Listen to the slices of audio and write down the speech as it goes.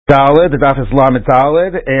Daled. The daf is Lamed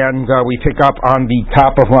Daled, and we pick up on the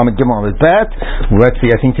top of Lamed Gimel Lamed Bet. Let's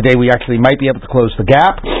see, I think today we actually might be able to close the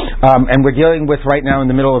gap. And we're dealing with right now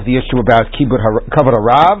in the middle of the issue about Kavod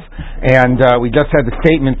Harav, and we just had the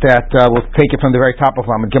statement that we'll take it from the very top of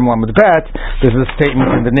Lamed Gimel Lamed Bet. This is a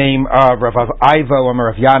statement in the name of Rav Ivo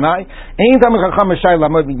Amar Rav Yanai. Ein Talmid Chacham Rishai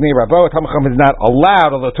Lamod Mignei Rabo. A Talmid Chacham is not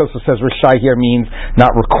allowed, although Tosfos says Rishai here means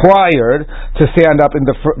not required, to stand up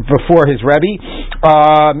before his Rebbe.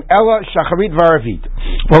 Ella Shacharit Varavit,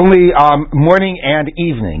 only morning and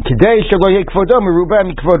evening. Today, so it shouldn't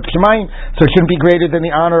be greater than the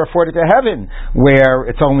honor afforded to heaven, where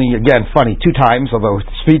it's only, again, funny, 2 times, although it's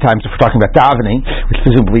 3 times if we're talking about davening, which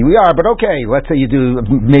presumably we are, but okay, let's say you do,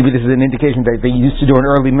 maybe this is an indication that they used to do an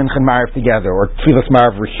early Mincha Ma'ariv together, or Tfilas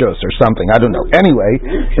Ma'ariv Rishus, or something, I don't know. Anyway.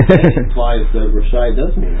 It implies that Rishai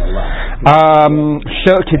does mean a lot.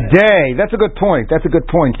 So today, that's a good point,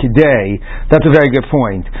 today, that's a very good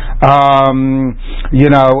point. That's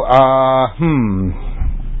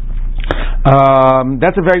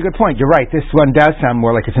a very good point. You're right. This one does sound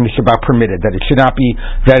more like it's in the Shabbat permitted, that it should not be,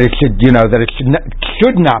 that it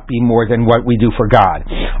should not be more than what we do for God.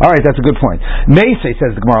 All right, that's a good point. Meisei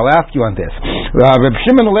says the Gemara. I'll ask you on this. Reb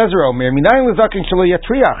Shimon Linzer Omer,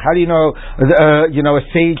 how do you know a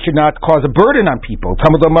sage should not cause a burden on people?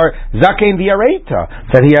 Talmud Omar Zakein V'Areta,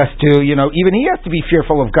 that he has to, even he has to be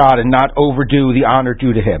fearful of God and not overdo the honor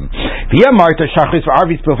due to him. V'Amarta Shachris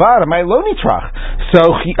V'Arvis Bavad, Amai Lo Nitrach.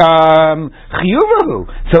 So Chiyuvahu.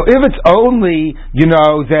 So if it's only,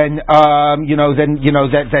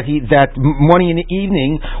 that morning and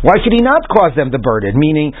evening, why should he not cause them the burden?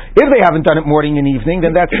 Meaning, if they haven't done it morning and evening,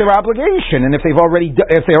 then that's their obligation. And if they're already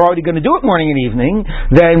going to do it morning and evening,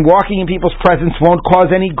 then walking in people's presence won't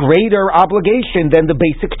cause any greater obligation than the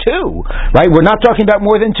basic 2. Right? We're not talking about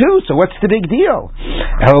more than 2. So what's the big deal?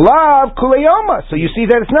 Elav kulayoma. So you see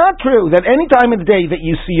that it's not true that any time of the day that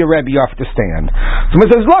you see your Rebbe, you have to stand. Someone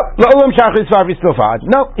says, look. No,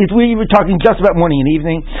 we were talking just about morning and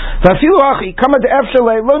evening. And even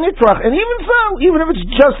so, even if it's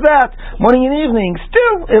just that, morning and evening,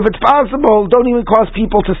 still, if it's possible, don't even cause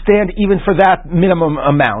people to stand even for that minimum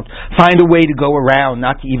amount. Find a way to go around,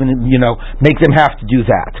 not to even, make them have to do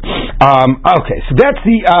that. Okay, so that's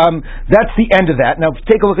the end of that. Now,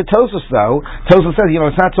 take a look at Tosfos, though. Tosfos says,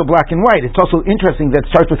 it's not so black and white. It's also interesting that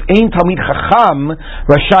it starts with Ein Talmid Chacham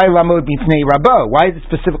Rashai Lamod B'Fnei Rabo. Why does it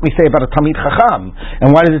specifically say about a Talmid Chacham?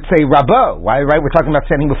 And why does it say Rabo? Why, right? We're talking about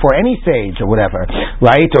standing before any sage or whatever,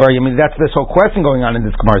 right? Or, that's this whole question going on in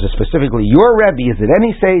this Gemara, specifically your Rebbe, is it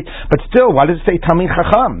any sage? But still, why does it say Talmid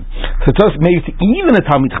Chacham? So Tosfos, maybe it's even a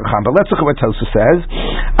Talmid Chacham, but let's look at what Tosfos says.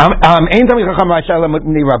 Ein Talmid Chacham Rashai Lamod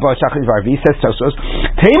B'Fnei Rabo Shachris Varvi, says Tosfos,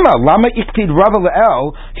 Tema, Lama Iktid Rabba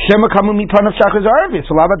Le'el, Shema Kamu Mipan of Shachris Varvi,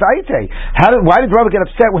 so Lava Daite. Why did Rabba get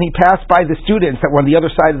upset when he passed by the students that were on the other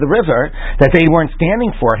side of the river, that they weren't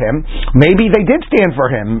standing for him? Maybe they did stand for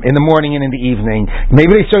him in the morning and in the evening.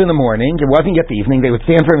 Maybe they stood in the morning. It wasn't yet the evening. They would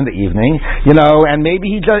stand for him in the evening. And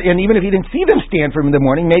maybe and even if he didn't see them stand for him in the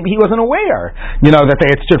morning, maybe he wasn't aware, that they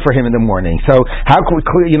had stood for him in the morning. So how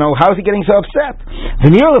is he getting so upset?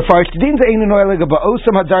 No,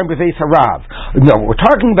 what we're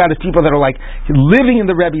talking about is people that are like living in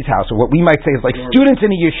the Rebbe's house, or what we might say is like students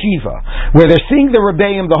in a yeshiva, where they're seeing the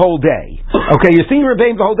Rebbeim the whole day. Okay, you're seeing the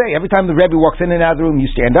Rebbeim the whole day. Every time the Rebbe walks in and out of the room, you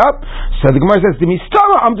stand up. So the Gemara says,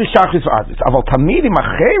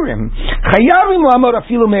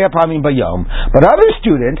 but other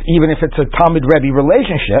students, even if it's a Talmid Rebbe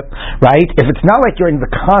relationship, right? If it's not like you're in the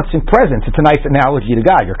constant presence, it's a nice analogy to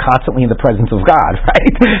God. You're constantly in the presence of God,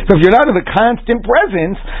 right? So if you're not in the constant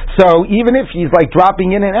presence, so even if he's like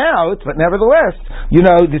dropping in and out, but nevertheless,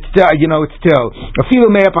 it's still a few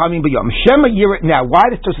me'apamim b'yom. Shema yirah. Now, why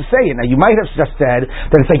does Tosfos say it? Now, you might have just said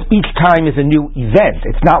that it's like each time is a new event.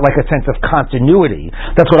 It's not like a sense of continuity.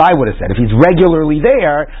 That's what I would have said. If he's regularly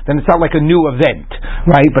there, then it's not like a new event,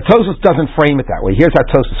 right? But Tosfos doesn't frame it that way. Here's how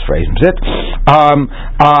Tosfos frames it.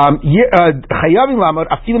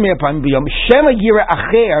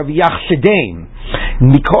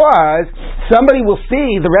 Because somebody will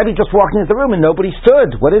see the Rebbe just walking into the room and nobody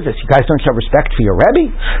stood. What is this? You guys don't show respect for your Rebbe?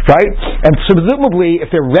 Right? And presumably, if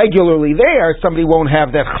they're regularly there, somebody won't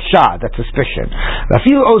have that chashad. That's suspicion. The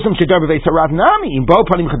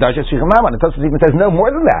Tosfos even says no more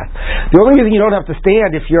than that. The only reason you don't have to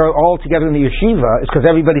stand if you're all together in the yeshiva is because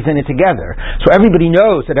everybody's in it together. So everybody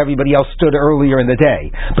knows that everybody else stood earlier in the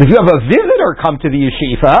day. But if you have a visitor come to the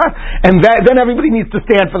yeshiva, and then everybody needs to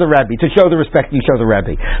stand for the Rabbi to show the respect you show the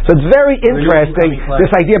Rabbi. So it's very interesting,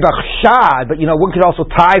 this idea about chshad, but one could also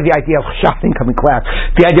tie the idea of chshad, incoming class,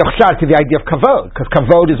 the idea of chshad to the idea of kavod, because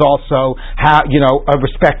kavod is also a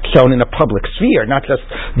respect shown in a public sphere, not just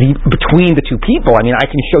between the two people. I mean, I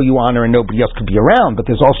can show you honor and nobody else could be around, but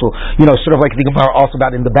there's also, sort of like the Gemara also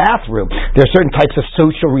about in the bathroom, there are certain types of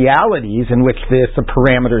social realities in which the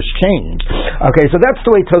parameters change. Okay, so that's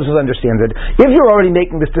the way Tosfos understands it. If you're already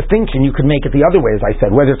making this distinction, you could make it the other way, as I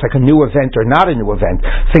said, whether it's like a new event or not a new event.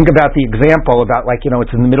 Think about the example about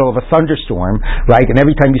it's in the middle of a thunderstorm, right? And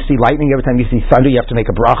every time you see lightning, every time you see thunder, you have to make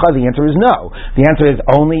a bracha. The answer is no. The answer is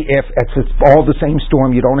only if it's all the same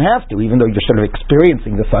storm, you don't have to, even though you're sort of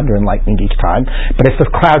experiencing the thunder and lightning each time. But if the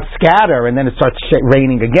clouds scatter and then it starts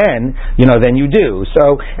raining again, then you do.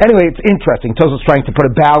 So anyway, it's interesting. Tosfos is trying to put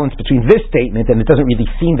a balance between this statement, and it doesn't really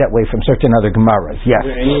seem that way from certain other Gemaras. Yes. Is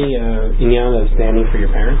there any inyan of standing for your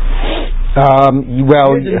parents?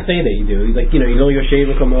 Well, it doesn't say that you do. Like, you go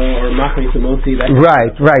Yeshivat or Machni Samotzi.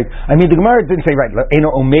 Right. I mean, the Gemara didn't say right.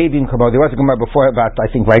 Eno Omedim Kamo. There was a Gemara before about, I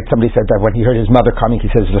think, right. Somebody said that when he heard his mother coming, he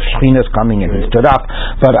says the Shechina is coming, and he stood up.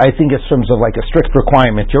 But I think in terms of like a strict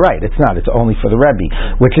requirement, you're right. It's not. It's only for the Rebbe,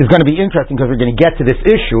 which is going to be interesting because we're going to get to this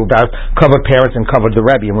issue about covered parents and covered the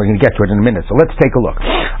Rebbe, and we're going to get to it in a minute. So let's take a look.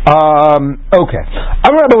 Okay.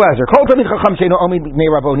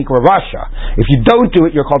 If you don't do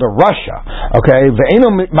it, you're called a Rasha. Okay, and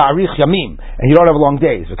you don't have long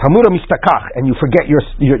days. And you forget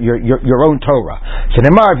your own Torah.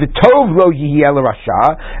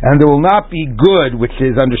 And there will not be good, which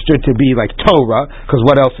is understood to be like Torah, because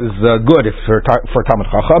what else is good if for Talmid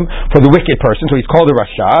Chacham, for the wicked person? So he's called a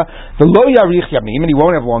Rasha. The lo yarich yamim, and he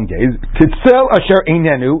won't have long days. Kitzel asher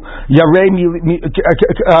einenu yarei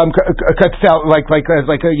kitzel like a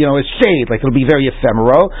shade, like it'll be very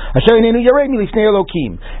ephemeral. Asher einenu yarei milifnei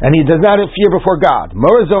Elokim, and he does not have fear before God.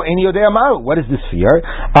 Morazo eni yodei amahu. What is this fear?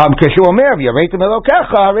 Keshu omer v'yareitem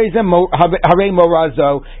elokecha harei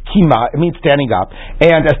morazo kima. It means standing up.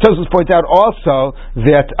 And as Tosfos points out also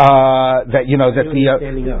that the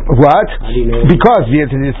what? Because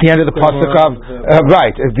it's the end of the pasuk of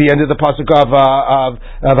right. It's the end of the pasuk of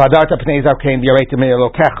Hadarta Pnei Zakein v'yareitem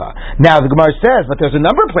elokecha. Now the Gemara says, but there's a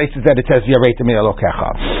number of places that it says v'yareitem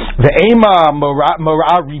elokecha. The ema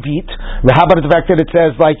mora ribit. How about the fact that it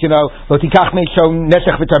says right?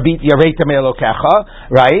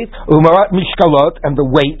 Umarat mishkalot, and the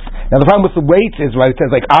weight. Now the problem with the weights is, right, it says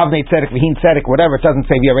like avnei tzedek, v'hin tzedek, whatever. It doesn't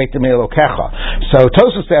say v'yareitem elokecha. So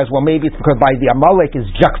Tosfos says, well, maybe it's because by the Amalek is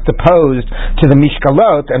juxtaposed to the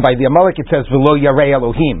mishkalot, and by the Amalek it says v'lo yarei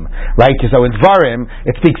Elohim, right? So in Dvarim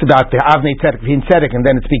it speaks about the avnei tzedek, v'hin tzedek, and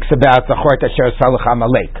then it speaks about the chort asher salach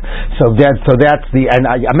Amalek. So that's the, and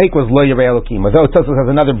Amalek was lo yarei Elohim. Although Tosfos has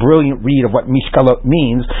another brilliant read of what mishkalot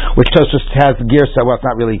means, which Tosfos has the girsa. Well, it's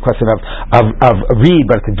not really a question of read,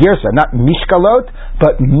 but it's a girsa, not mishkalot,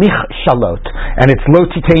 but michshalot, and it's lo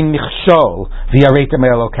titein michshol v'yareitem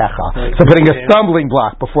elokecha. So putting a stumbling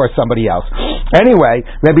block before somebody else. Anyway,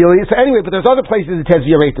 but there's other places it says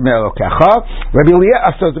v'yareitem elokecha.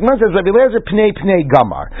 So the Gemara says Rabbi Linzer pnei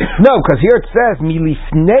gamar. No, because here it says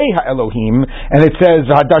milifnei ha'elohim, and it says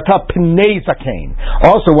hadarta pnei zakein.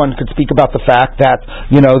 Also, one could speak about the fact that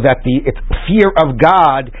it's fear of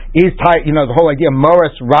God is tied. The whole idea of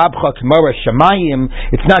moras rabcha to moras shamayim.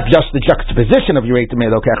 It's not just the juxtaposition of Yirei Tamei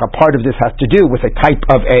Elokecha. Part of this has to do with a type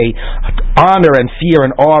of a honor and fear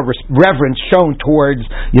and awe, reverence shown towards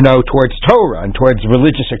Torah and towards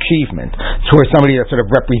religious achievement, towards somebody that sort of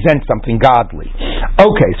represents something godly.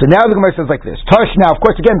 Okay, so now the Gemara says like this. Tush. Now, of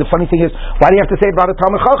course, again, the funny thing is, why do you have to say about a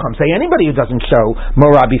Talmid Chacham? Say anybody who doesn't show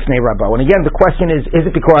Morabi Fnei Rabbo. And again, the question is it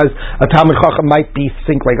because a Talmid Chacham might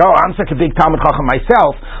think like, oh, I'm such a big Talmid Chacham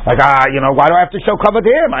myself, like, why do I have to show kavod to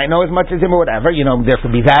him? I know as much as him or whatever. There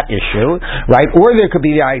could be that issue, right? Or there could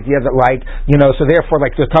be the idea that, so therefore,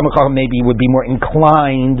 like, the Talmid Chacham maybe would be more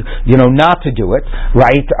inclined, not to do it,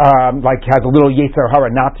 right? Like, has a little yetzer hara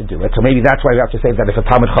not to do it. So maybe that's why we have to say that if a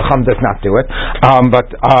Talmid Chacham does not do it.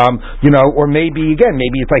 Or maybe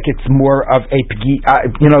it's like it's more of a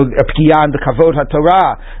pgiya on the kavod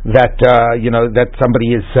haTorah that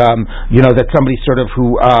somebody is that somebody sort of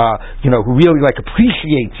who really like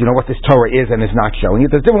appreciates what this Torah is and is not showing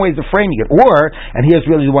it. There's different ways of framing it. And here's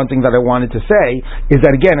really the one thing that I wanted to say is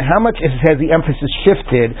that again, how much has the emphasis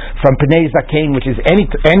shifted from Pnei Zakein, which is any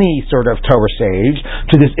sort of Torah sage,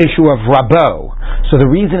 to this issue of Rabbo. So the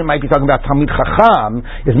reason it might be talking about Talmid Chacham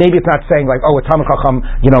is maybe it's not saying like, a Talmid Chacham,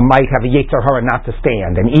 might have a Yetzer Hara not to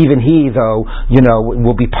stand, and even he, though,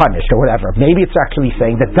 will be punished or whatever. Maybe it's actually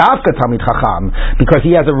saying that Davka Talmid Chacham, because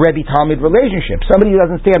he has a Rebbe Talmid relationship. Somebody who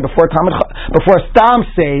doesn't stand before a Stam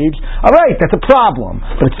sage, all right, that's a problem.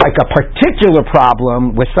 But it's like a particular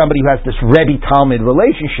problem with somebody who has this Rebbe Talmid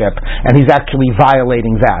relationship, and he's actually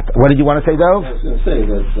violating that. What did you want to say, Dov? I was going to say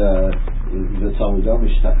that the Talmud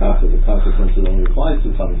Mishtakafa, the consequences only applies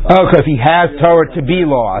to Talmud. Because he has Torah to be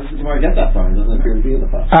lost. Where I get that from? It doesn't appear to be in the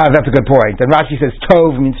Pasuk. That's a good point. And Rashi says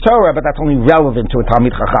Tov means Torah, but that's only relevant to a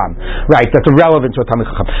Talmid Chacham. Right, that's irrelevant to a Talmid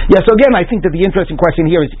Chacham. Yeah, so again, I think that the interesting question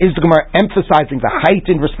here is the Gemara emphasizing the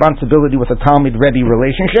heightened responsibility with a Talmid Rebbe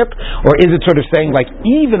relationship, or is it sort of saying like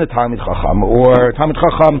even a Talmid Chacham, or Talmid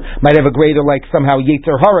Chacham might have a greater like somehow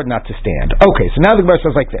Yetzer Hara not to stand? Okay, so now the Gemara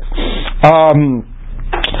says like this.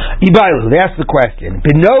 Ibailu, they asked the question,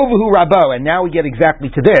 Benovahu Rabbo, and now we get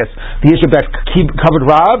exactly to this, the issue that covered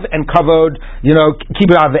Rav and covered,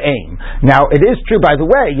 Kibbud Rav the aim. Now, it is true, by the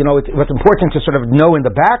way, what's important to sort of know in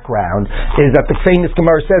the background is that the famous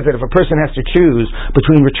Gemara says that if a person has to choose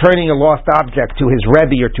between returning a lost object to his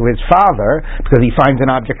Rebbe or to his father, because he finds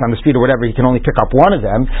an object on the street or whatever, he can only pick up one of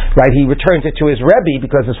them, right, he returns it to his Rebbe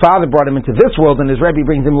because his father brought him into this world and his Rebbe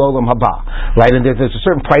brings him L'olam Haba, right, and there's a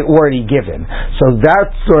certain priority given. So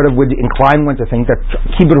that sort of would incline one to think that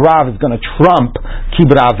Kibbud Rav is going to trump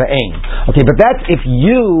Kibbud Rav V'Ein. Okay, but that's if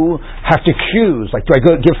you have to choose, like, do I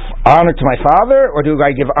give honor to my father or do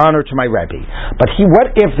I give honor to my Rebbe? But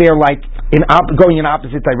what if they're like going in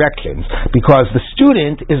opposite directions? Because the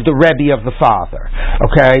student is the Rebbe of the father.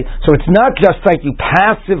 Okay, so it's not just like you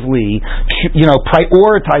passively,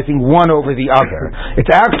 prioritizing one over the other.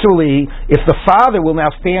 It's actually if the father will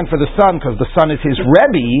now stand for the son because the son is his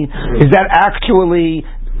Rebbe, is that actually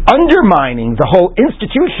undermining the whole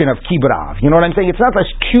institution of Kibbud Rav? You know what I'm saying? It's not just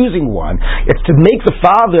choosing one. It's to make the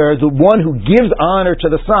father, the one who gives honor to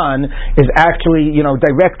the son, is actually,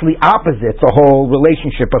 directly opposite the whole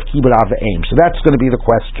relationship of Kibbud Rav aim. So that's going to be the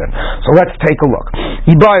question. So let's take a look.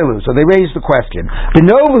 Ibailu, so they raised the question.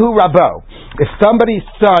 Benovahu Rabbo, if somebody's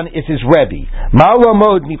son is his Rebbe,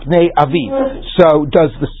 Ma'alamod Mipnei Aviv. So does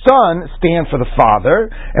the son stand for the father?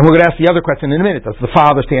 And we're going to ask the other question in a minute. Does the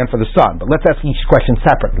father stand for the son? But let's ask each question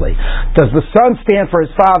separately. Does the son stand for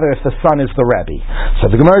his father if the son is the Rebbe? So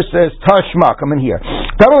the Gemara says, Tashma, come in here.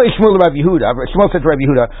 Shmuel said to Rabbi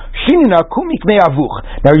Yehuda, Shinina kumik me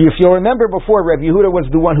avuch. Now, if you'll remember before, Rabbi Yehuda was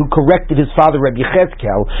the one who corrected his father, Rabbi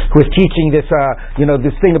Cheskel, who was teaching this,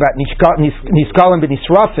 this thing about Niskalim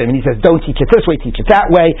b'Nisrafim, and he says, don't teach it this way, teach it that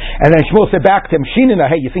way. And then Shmuel said back to him, Shinina,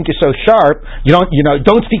 hey, you think you're so sharp,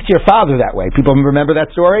 don't speak to your father that way. People remember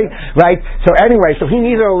that story, right? So anyway, so he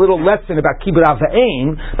needed a little lesson about Kibbud Rav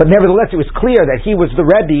V'Ein, but nevertheless, it was clear that he was the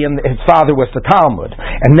Rebbe and his father was the Talmud.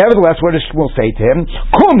 And nevertheless, what does Shmuel say to him?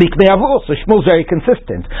 So Shmuel's very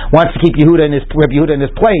consistent. Wants to keep Rabbi Yehuda in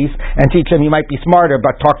his place and teach him you might be smarter,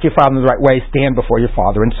 but talk to your father in the right way, stand before your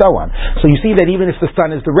father, and so on. So you see that even if the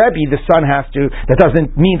son is the Rebbe, the son has to. That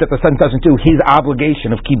doesn't mean that the son doesn't do his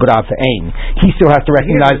obligation of Kibbud Rav V'Ein. He still has to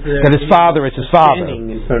recognize that his father is his father.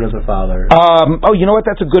 In front of the father. You know what?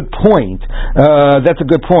 That's a good point. That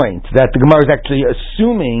the Gemara is actually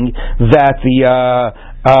assuming that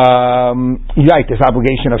this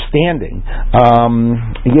obligation of standing.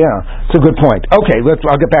 It's a good point. Okay,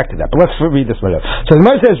 I'll get back to that, but let's read this one. So the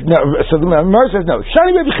Gemara says no.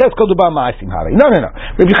 Shani Rabbi Cheskel duba ma'asim harei. No.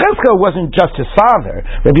 Rabbi Cheskel wasn't just his father.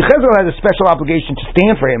 Rabbi Cheskel had a special obligation to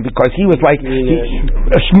stand for him because he was like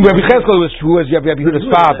Rabbi Cheskel who was Rabbi Yehuda's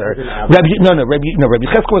father. Rabbi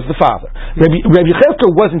Cheskel was the father. Rabbi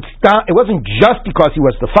Cheskel wasn't. It wasn't just because he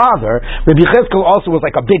was the father. Rabbi Cheskel also was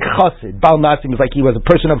like a big chassid. Baal Nasim was like he was a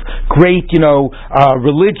person of great,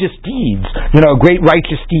 religious deeds, great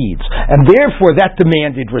righteous deeds, and therefore that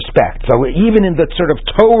demanded respect. So even in the sort of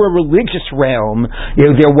Torah religious realm,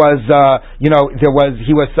 Rabbi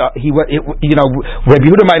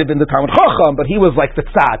Yehuda might have been the Talmud Chacham, but he was like the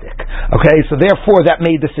tzaddik. Okay, so therefore that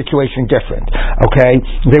made the situation different. Okay,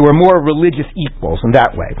 they were more religious equals in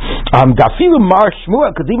that way. Because even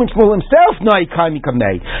Shmuel himself,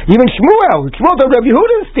 even Shmuel, Rabbi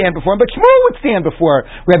Yehuda didn't stand before him, but Shmuel would stand before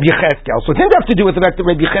before Rabbi Yecheskel. So it didn't have to do with the fact that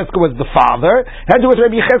Rabbi Yecheskel was the father. It had to do with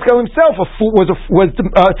Rabbi Yecheskel himself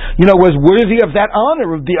was worthy of that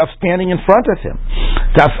honor of standing in front of him.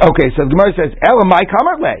 Okay, so the Gemara says, Elamai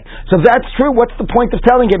Kamarle. So if that's true, what's the point of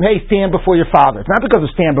telling him, hey, stand before your father? It's not because of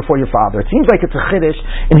stand before your father. It seems like it's a chiddush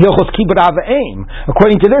in Hilchos Kibbud Av V'Aim.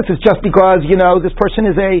 According to this, it's just because, this person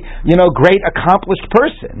is a, great accomplished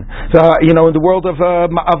person. So, in the world of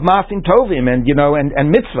Masim Tovim and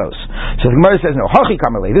mitzvos. So the Gemara says, no, Hachi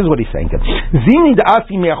Kamarle. This is what he's saying. Zini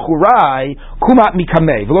da'asi me'achurai kumat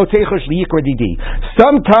mikamei v'lo teichosh liyikra didi.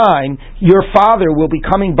 Sometime your father will be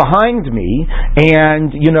coming behind me,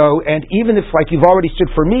 and even if you've already stood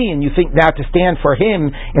for me, and you think now to stand for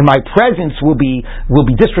him in my presence will be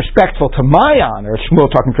disrespectful to my honor.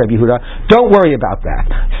 Shmuel talking to Rabbi Yehuda. Don't worry about that.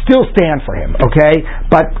 Still stand for him, okay?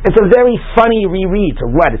 But it's a very funny reread. So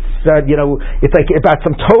what? It's like about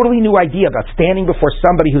some totally new idea about standing before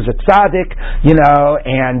somebody who's a tzaddik,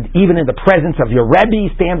 and even in the presence of your Rebbe,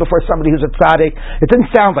 stand before somebody who's a tzaddik. It didn't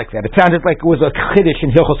sound like that. It sounded like it was a chiddush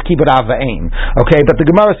in Hilchos Kibbud Av V'Aim. Okay, but the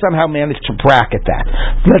Gemara somehow managed to bracket that.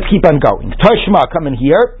 Let's keep on going. Toshma, come in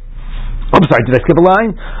here. I'm sorry, did I skip a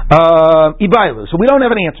line? Ibailu. So we don't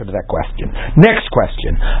have an answer to that question. Next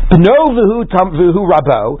question. B'no v'hu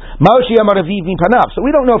rabo, Moshe Amar Aviv Panav. So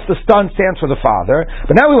we don't know if the son stands for the father,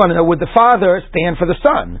 but now we want to know, would the father stand for the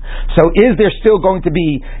son? So is there still going to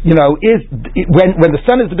be, when the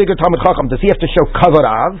son is the bigger Talmid Chacham, does he have to show kavod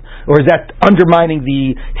av, or is that undermining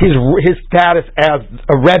his status as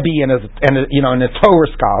a Rebbe and a Torah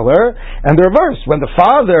scholar? And the reverse, when the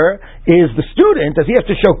father is the student, does he have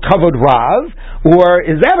to show kavod rav, or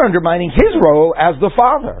is that undermining his role as the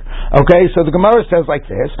father? Okay, so the Gemara says like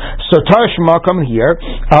this. So Tashma, come here.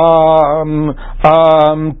 The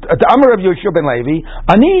Amar of Yoshua ben Levi,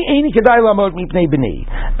 Ani eini kedai lamod mipnei b'ni,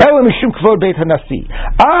 ela mishum kvod beit hanasi.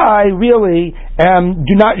 I really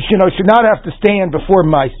should not have to stand before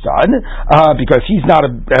my son because he's not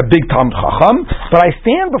a big Talmid Chacham, but I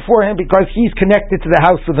stand before him because he's connected to the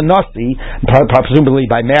house of the Nasi, presumably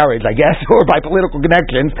by marriage, I guess, or by political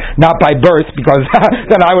connections, not by birth, because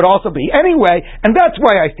then I would also be. Anyway, and that's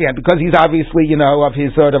why I stand, because he's obviously, of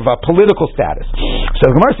his sort of political status.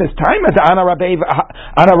 So the Gemara says, Time at Ana Rabbi,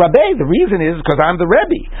 the reason is because I'm the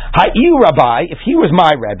Rebbe. Ha'iu Rabbi, if he was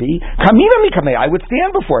my Rebbe, Kamina Mikamei, I would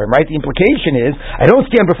stand before him, right? The implication is, I don't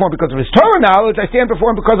stand before him because of his Torah knowledge, I stand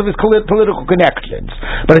before him because of his political connections.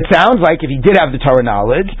 But it sounds like if he did have the Torah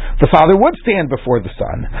knowledge, the father would stand before the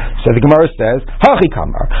son. So the Gemara says, Hachi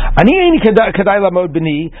Kamar, Ani eini kedai lamod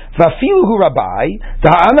b'ni, v'afilu hu Rabbi,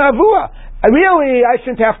 da'ana avua. I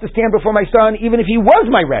shouldn't have to stand before my son even if he was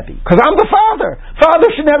my Rebbe, because I'm the father. Father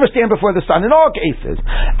should never stand before the son in all cases.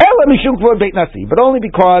 Ela mishum kvod beit nasi, but only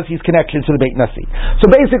because he's connected to the beit nasi. So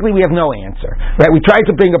basically we have no answer. Right? We tried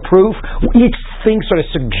to bring a proof. Each thing sort of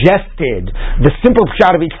suggested, the simple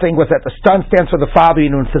shot of each thing was that the son stands for the father,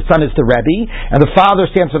 when the son is the Rebbe, and the father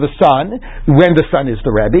stands for the son when the son is the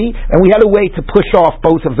Rebbe, and we had a way to push off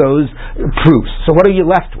both of those proofs. So what are you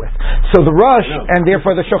left with? So the Rosh, and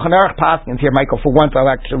therefore the Shulchan Aruch Paskins here, Michael, for once I'll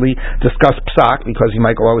actually discuss Psak, because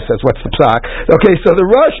Michael always says, what's the Psak? Okay, so the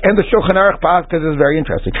Rosh and the Shulchan Aruch Paskins is very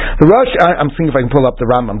interesting. The Rosh, I'm seeing if I can pull up the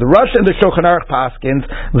Rambam. The Rosh and the Shulchan Aruch Paskins,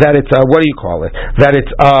 that it's, what do you call it? That it's,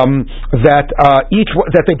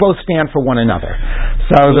 that they both stand for one another.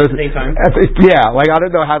 So at the same time? Yeah, I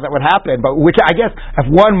don't know how that would happen, but which I guess if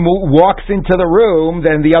one walks into the room,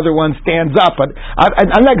 then the other one stands up. But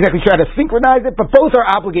I'm not exactly sure how to synchronize it, but both are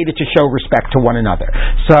obligated to show respect to one another.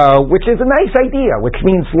 So, which is a nice idea, which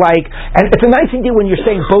means and it's a nice idea when you're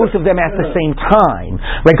saying both of them at the same time,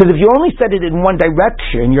 right? Because if you only said it in one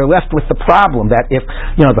direction, you're left with the problem that if,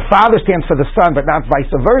 the father stands for the son, but not vice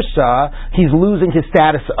versa, he's losing his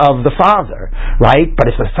status of the father, right?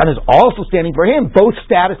 But if the son is also standing for him, both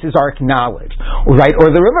statuses are acknowledged, right?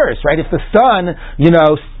 Or the reverse, right? If the son,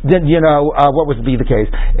 what would be the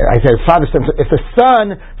case? I said, if the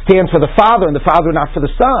son stands for the father and the father not for the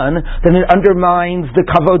son, then it undermines the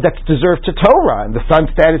kavod that's deserved to Torah, and the son's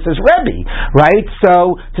status is Rebbe, right?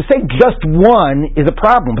 So to say just one is a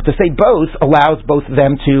problem, but to say both allows both of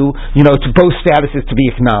them to both statuses to be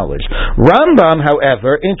acknowledged. Rambam,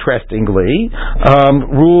 however, interestingly,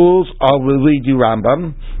 rules, I'll read you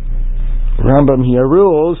Rambam. Rambam here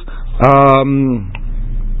rules,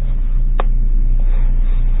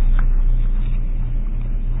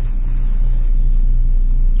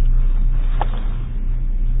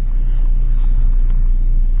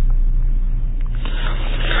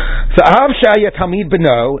 So Av Shaya Talmid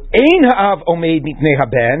Beno, Ein Ha'av Omeid Mipnei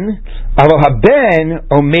Haben, Avo Haben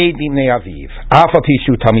Omeid Mipnei Aviv. Afa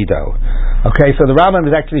Pishu Talmido. Okay, so the Rambam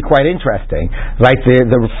is actually quite interesting. Right,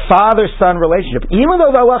 the father-son relationship. Even though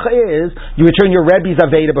the halacha is you return your Rebbe's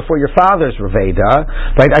Aveda before your father's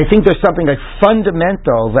Aveda, right? I think there's something like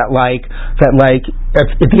fundamental that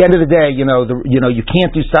at the end of the day, you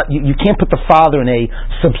can't you can't put the father in a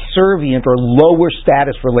subservient or lower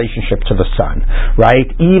status relationship to the son, right?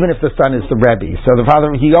 Even if the son is the Rebbe. So the father,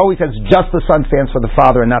 he always has just the son stands for the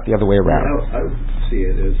father and not the other way around. I would see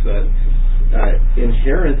it as that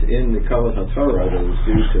inherent in the Kavod HaTorah that was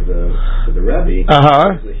due to the Rebbe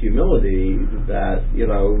is the humility that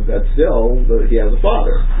that still he has a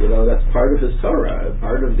father. That's part of his Torah,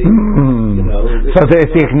 part of the. So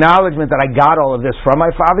it's the acknowledgement that I got all of this from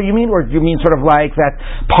my father. You mean, or you mean sort of like that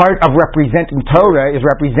part of representing Torah is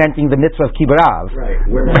representing the mitzvah of Kibbud Av?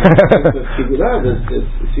 Right. Where the mitzvah of Kibbud Av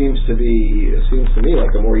seems to me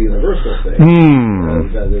like a more universal thing.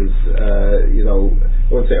 That is, I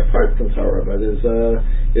wouldn't say apart from Torah, but is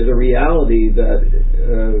a reality that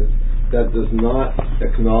does not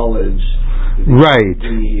acknowledge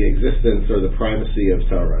the existence or the primacy of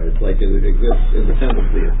Torah. It's like it exists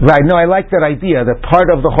independently. Right. No, I like that idea. That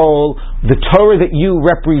part of the Torah that you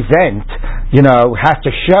represent, has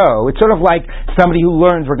to show. It's sort of like somebody who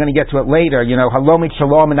learns. We're going to get to it later. Halom et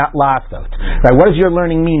shalom and not lasot. Right. What does your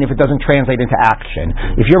learning mean if it doesn't translate into action?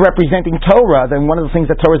 If you're representing Torah, then one of the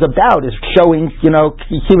things that Torah is about is showing,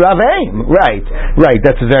 Chovevei. Right. Right.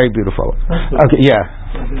 That's very beautiful. Okay. Yeah.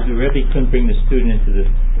 The Rebbe couldn't bring the student into the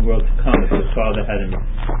world to come if the father hadn't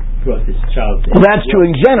brought his child in. Well, that's true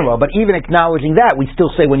in general, but even acknowledging that, we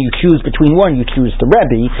still say when you choose between one, you choose the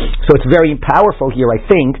Rebbe. So it's very powerful here, I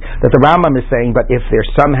think, that the Rambam is saying, but if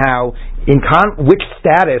there's somehow which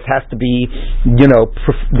status has to be,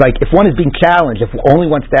 like if one is being challenged, if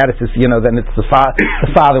only one status is, then it's the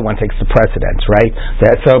father one takes the precedence, right?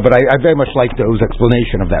 But I very much like those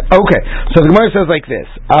explanation of that. Okay, so the Gemara says like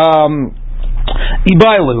this.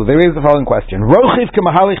 Ibailu, there is the following question. Rochiv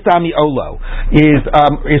k'mahalich tami olo is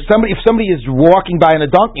if somebody is walking by on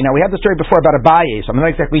a donkey. Now we had the story before about Abaye, so I'm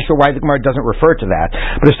not exactly sure why the Gemara doesn't refer to that.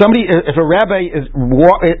 But if a rabbi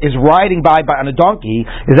is riding by on a donkey,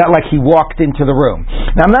 is that like he walked into the room?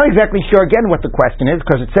 Now I'm not exactly sure again what the question is,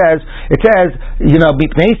 because it says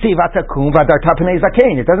mipnei sivatakum vadartapnei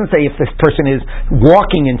zakein. It doesn't say if this person is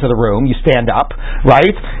walking into the room, you stand up,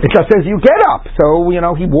 right? It just says you get up. So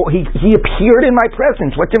he appeared in my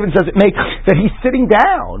presence. What difference does it make that he's sitting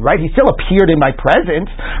down, right? He still appeared in my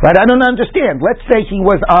presence, right? I don't understand. Let's say he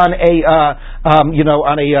was on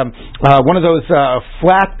one of those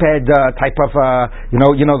flatbed type of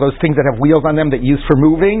those things that have wheels on them that you use for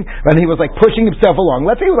moving, and he was like pushing himself along.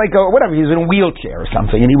 Let's say he was like he was in a wheelchair or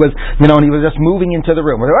something, and he was just moving into the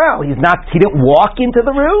room. Well, he didn't walk into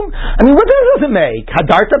the room. I mean, what difference does it make?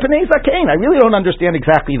 Hadarta p'nei zakein. I really don't understand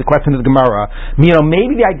exactly the question of the Gemara.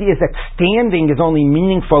 Maybe the idea is that standing is only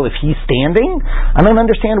meaningful if he's standing. I don't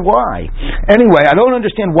understand why. Anyway, I don't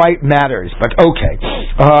understand why it matters, but okay.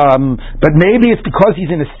 But maybe it's because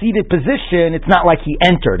he's in a seated position. It's not like he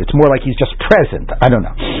entered. It's more like he's just present. I don't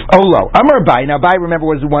know. Olo. Amar Bai. Now Bai, remember,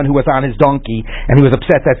 was the one who was on his donkey, and he was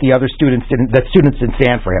upset that the other students didn't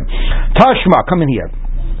stand for him. Tashma, come in here.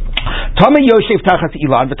 Tame Yoshev Tachas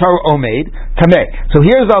Ilan V'Torah Omeid Tameh. So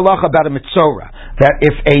here's the halacha about a mitzorah. That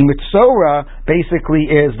if a mitzorah basically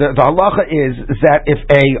is the halacha is that if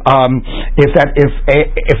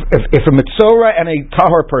a mitzorah and a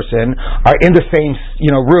tahor person are in the same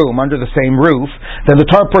room under the same roof, then the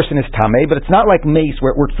tahor person is tameh. But it's not like mace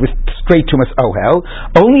where it works with straight tumas ohel.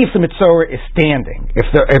 Only if the mitzorah is standing. If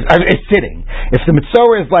it's sitting. If the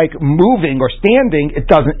mitzorah is like moving or standing, it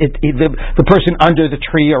doesn't. The person under the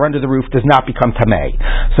tree or under the roof does not become tameh.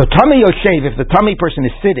 So tameh yoshev, if the tameh person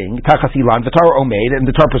is sitting, tachas ilan v'tar omeid, and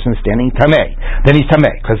the tar person is standing, tameh, then he's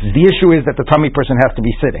tameh, because the issue is that the tameh person has to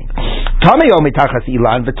be sitting. Tameh omeid tachas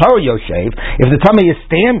ilan v'tar yoshev, if the tameh is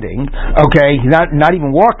standing, okay, he's not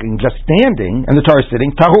even walking, just standing, and the tar is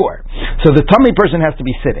sitting, tahor. So the tameh person has to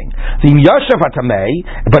be sitting. The yashav tameh,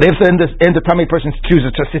 but if then the tameh person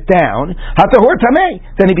chooses to sit down, hatahor tameh,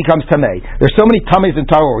 then he becomes tameh. There's so many tamehs in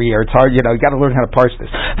tahor here, it's hard, you got to learn how to parse this.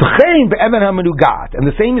 And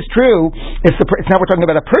the same is true if it's now we're talking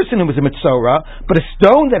about a person who was a mitzorah, but a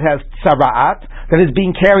stone that has tzara'at, that is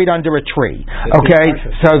being carried under a tree. Okay,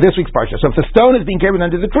 so this week's parsha. So if the stone is being carried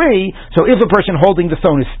under the tree, so if a person holding the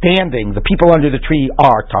stone is standing, the people under the tree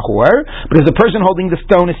are tahor. But if the person holding the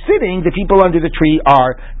stone is sitting, the people under the tree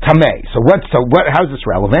are tamei. So what? How is this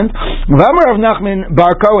relevant? V'amar Rav Nachman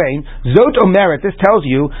bar Kohen zot omeret. This tells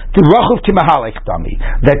you the rachuv timahalek dami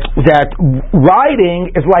that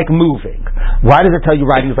riding is like moving. Why does it tell you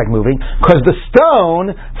riding is like moving? Because the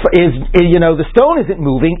stone the stone isn't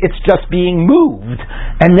moving; it's just being moved.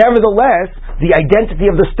 And nevertheless, the identity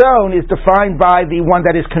of the stone is defined by the one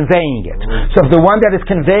that is conveying it. So if the one that is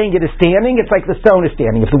conveying it is standing, it's like the stone is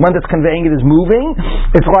standing. If the one that's conveying it is moving,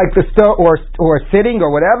 it's like the stone, or sitting,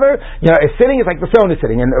 or whatever. If sitting, it's like the stone is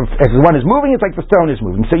sitting, and if the one is moving, it's like the stone is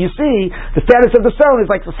moving. So you see, the status of the stone is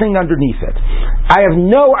like the thing underneath it. I have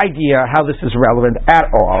no idea how this is relevant at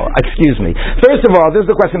all. Excuse me. First of all, this is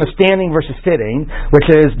the question of standing versus sitting, which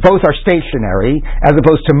is both are stationary as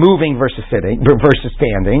opposed to moving versus sitting versus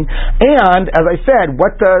standing. And as I said,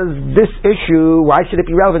 what does this issue? Why should it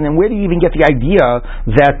be relevant? And where do you even get the idea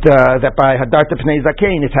that by Hadarta Pnei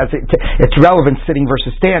Zakein it's relevant sitting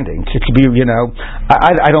versus standing? It should be,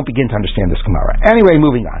 I don't begin to understand this Gemara. Anyway,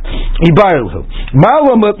 moving on. Ibaruhu.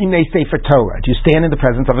 Sefer Torah. Do you stand in the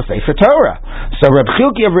presence of a Sefer Torah? So Reb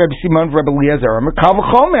Chilki of Reb Simon of Reb Eliezer Kal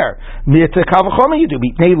v'chomer. Kal v'chomer you do.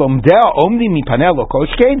 If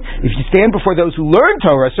you stand before those who learn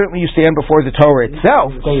Torah, certainly you stand before the Torah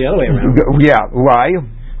itself. Go the other way around. Yeah, why?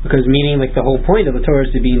 Because meaning, the whole point of the Torah is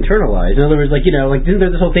to be internalized. In other words, isn't there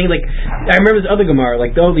this whole thing, I remember this other Gemara,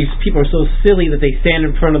 these people are so silly that they stand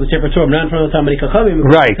in front of the Sefer Torah, not in front of the Talmidei Chachamim.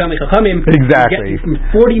 Right. Talmidei Chachamim exactly. Get from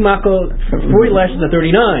 40 lashes to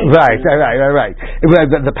 39. Right.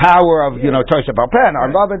 The power of, Torah Shabbat Pen, our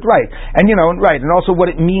love it, right. And, right. And also what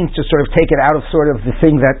it means to sort of take it out of sort of the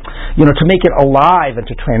thing that, to make it alive and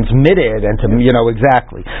to transmit it and to,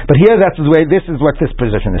 exactly. But here, this is what this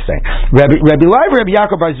position is saying. Rabbi Lai, Rabbi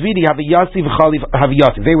Yaakov Zvidi have a Yossi have a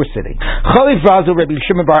Yossi. They were sitting. Chalif Razu Rabbi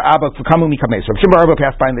Shimon bar Abba Fukamu Mikames. Rabbi Shimon bar Abba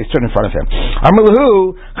passed by and they stood in front of him.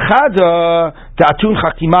 Amalahu Chada Ta'atun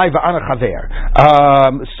Chakimai Va'ana Chaver.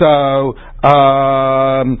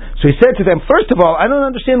 So he said to them, first of all, I don't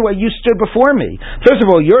understand why you stood before me. First of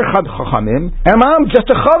all, you're Chad Chachamim, and I'm just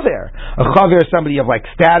a Chaver. A Chaver is somebody of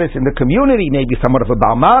status in the community, maybe somewhat of a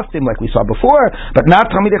Baal Mastim, like we saw before, but not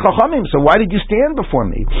Talmidei Chachamim. So why did you stand before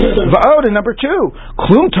me? Va'od, and number two,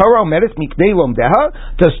 Klum Torah Omedes Miknei Lomdeha.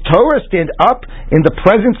 Does Torah stand up in the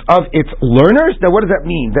presence of its learners? Now, what does that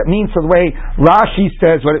mean? That means, the way Rashi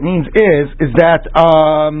says, what it means is that,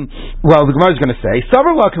 the Gemara is going to say,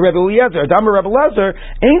 Savar Lak Rebbe Eliezer. That a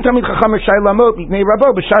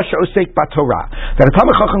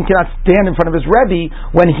Talmid Chacham cannot stand in front of his Rebbe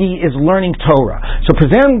when he is learning Torah. So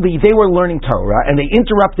presumably they were learning Torah and they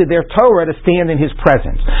interrupted their Torah to stand in his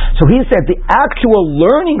presence. So he said the actual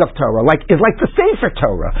learning of Torah is like the Sefer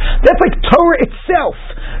Torah. That's like Torah itself,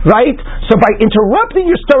 right? So by interrupting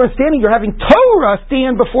your Torah standing, you're having Torah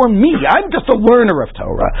stand before me. I'm just a learner of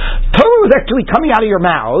Torah. Torah was actually coming out of your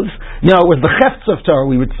mouths. It was the chefts of Torah,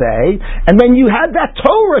 we would say. And then you had that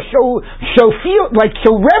Torah show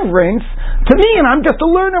reverence to me, and I'm just a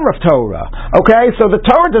learner of Torah. Okay, so the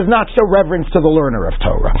Torah does not show reverence to the learner of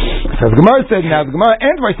Torah. So the Gemara said, now the Gemara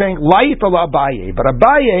ends by saying, La'it ala Abaye, but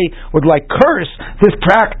Abaye would curse this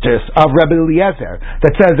practice of Rabbi Eliezer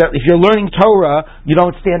that says that if you're learning Torah, you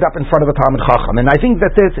don't stand up in front of a Talmid Chacham. And I think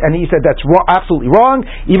that and he said that's absolutely wrong.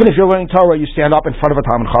 Even if you're learning Torah, you stand up in front of a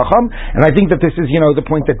Talmid Chacham. And I think that this is, the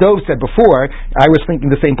point that Dov said before. I was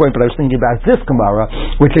thinking the same point, but I was thinking about this Gemara,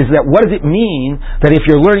 which is that what does it mean that if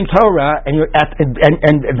you're learning Torah and you're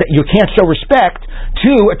and you can't show respect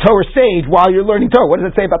to a Torah sage while you're learning Torah? What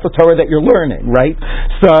does it say about the Torah that you're learning, right?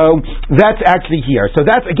 So that's actually here. So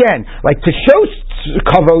that's again to show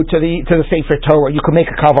kavod to the Sefer Torah, you can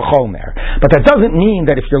make a kal v'chomer. But that doesn't mean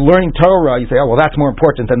that if you're learning Torah, you say, oh well, that's more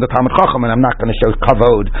important than the Talmid Chacham, and I'm not going to show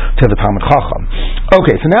kavod to the Talmid Chacham.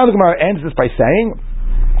 Okay, so now the Gemara ends this by saying,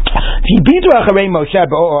 they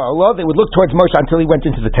would look towards Moshe until he went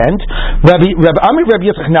into the tent. One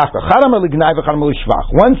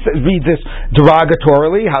reads this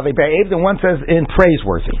derogatorily, how they behaved, and one says in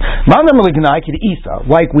praiseworthy.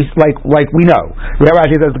 Like we know.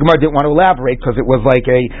 Rashi says the Gemara didn't want to elaborate because it was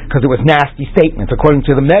nasty statements. According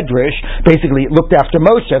to the Medrash, basically it looked after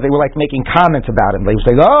Moshe. They were making comments about him. They would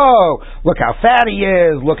say, "Oh, look how fat he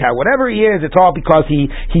is. Look how whatever he is. It's all because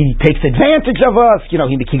he takes advantage of us. He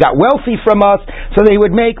got wealthy from us." So they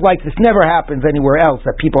would make this never happens anywhere else,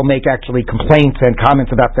 that people make actually complaints and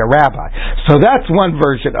comments about their rabbi. So that's one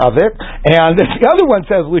version of it. And the other one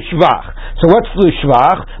says Lishvach. So what's the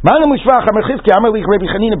shvach? Manu mushvach amar chifki amar lich Rabbi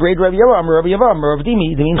Chanina braid Rabbi Yava amar Rabbi Yava amar Rav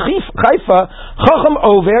Dimi demin chayfa chacham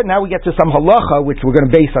over. Now we get to some halacha which we're going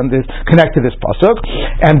to base on this, connect to this pasuk.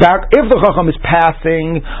 And back if the chacham is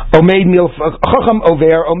passing omeid mil chacham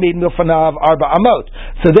over omeid milfanav arba amot.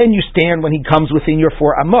 So then you stand when he comes within your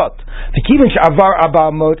 4 amot. The kivin shavar arba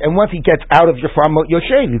amot, and once he gets out of your 4 amot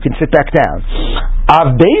yoshev, you can sit back down.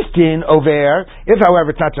 Av Din over, if however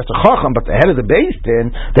it's not just a chacham but the head of the beis din,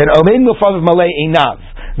 then omeid milfanav malay einav.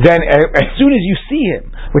 Then as soon as you see him,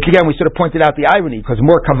 which again we sort of pointed out the irony, because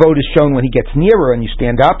more kavod is shown when he gets nearer and you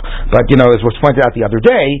stand up, but as was pointed out the other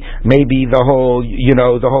day, maybe the whole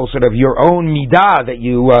sort of your own midah that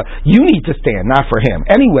you need to stand, not for him.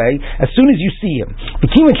 Anyway, as soon as you see him, but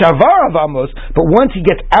once he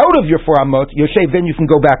gets out of your 4 amot, yoshev, then you can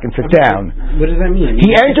go back and sit down. What does that mean?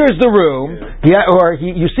 He enters the room,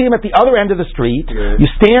 you see him at the other end of the street, you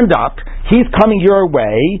stand up, he's coming your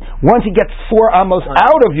way, once he gets 4 amos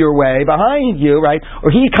out of your way, behind you, right,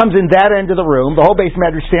 or he comes in that end of the room, the whole base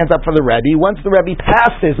matter stands up for the Rebbe. Once the Rebbe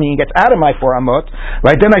passes me and gets out of my 4 amot,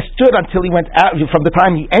 right, then I stood until he went out, from the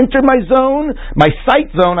time he entered my zone, my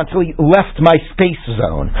sight zone, until he left my space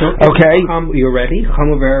zone. Okay? You're ready?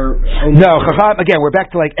 No, chacham, again, we're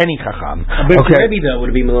back to like any chacham. But okay. Rebbe though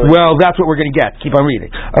would be melodic. Well, that's what we're going to get. Keep on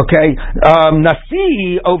reading. Okay?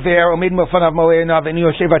 Nasi over, omid mofanav moenav, and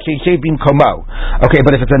yoshevat sheishev bimkomo. Okay,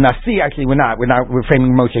 but if it's a nasi, actually we're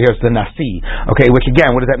framing Moshe here as the nasi. Okay, which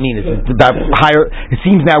again, what does that mean? It's that higher. It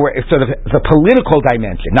seems now it's sort of the political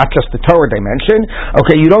dimension, not just the Torah dimension.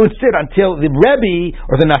 Okay, you don't sit until the Rebbe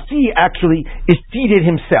or the nasi actually is seated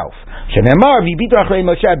himself. Right.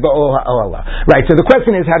 So the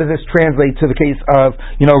question is, how does this translate to the case of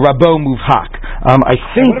Rabo Muvhak? I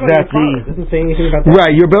think that doesn't say anything about that.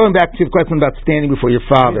 Right. You're going back to the question about standing before your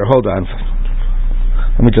father. Hold on.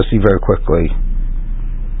 Let me just see very quickly.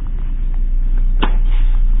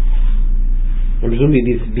 I'm presuming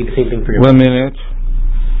these be the same thing for your 1 minute.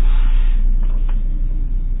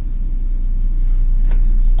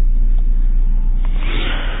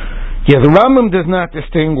 Yeah, the Rambam does not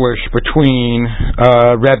distinguish between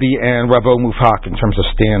Rebbe and Rabo Mufhak in terms of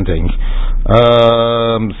standing.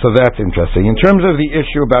 So that's interesting. In terms of the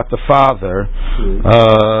issue about the father,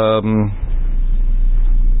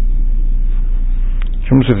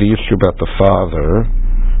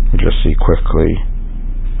 let me just see quickly.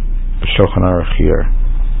 Shulchan Aruch here.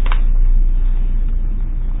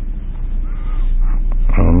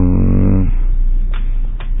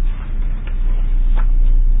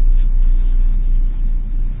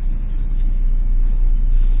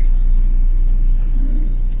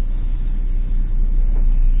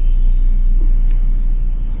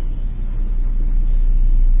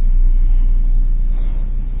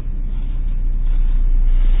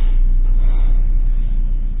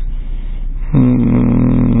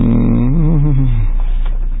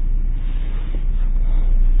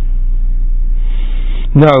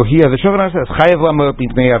 No, here the Shulchan Aruch says Chayav Lamot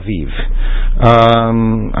B'nei Aviv.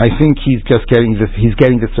 I think he's just getting this. He's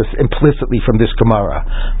getting this just implicitly from this Gemara.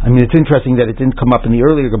 I mean, it's interesting that it didn't come up in the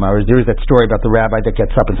earlier Gemaras. There is that story about the rabbi that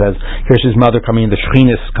gets up and says, "Here's his mother coming, and the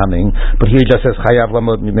Shekhinah is coming." But here he just says Chayav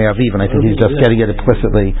Lamot B'nei Aviv, and I think he's just getting it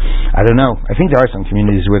implicitly. I don't know. I think there are some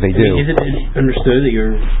communities where they do. Is it understood that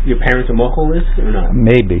your parents are mochel is or not?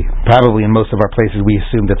 Maybe, probably in most of our places we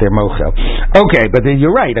assume that they're mochel. Okay, but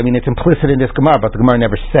you're right. I mean, it's implicit in this Gemara, but the Gemara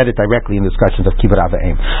never said it directly in discussions of Kibbut Av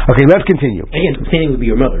V'Em. Okay, let's continue. Again, standing would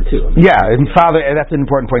be your mother too. Yeah, and father. And that's an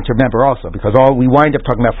important point to remember also, because we wind up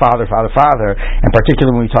talking about father, and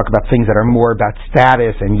particularly when we talk about things that are more about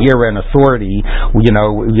status and yira and authority.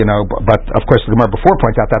 But of course, the Gemara before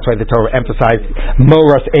points out that's why the Torah emphasized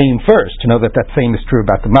Moras Aim first, to know that same is true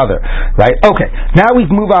about the mother, right? Okay, now we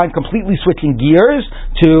move on, completely switching gears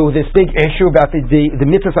to this big issue about the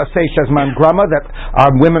mitzvah aseh shezman grama that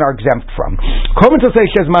women are exempt from.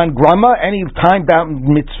 Shezman grama, any time-bound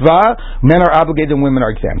mitzvah, men are obligated and women are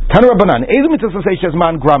exempt. Tanu Rabbanan, Ezu mitzvah say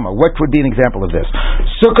shezman grama. What would be an example of this?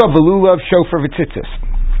 Sukkah, velulav, shofar, v'tzitzis.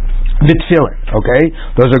 V'tfilin, okay?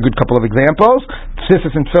 Those are a good couple of examples.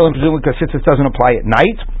 Tzitzis and tfilin, presumably because tzitzis doesn't apply at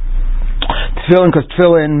night. Tefillin, because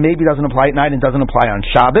tefillin maybe doesn't apply at night and doesn't apply on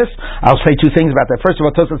Shabbos. I'll say 2 things about that. First of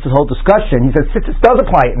all, Tosafos' whole discussion, he says tzitzis does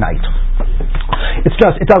apply at night. It's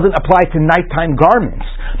just, it doesn't apply to nighttime garments.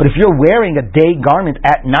 But if you're wearing a day garment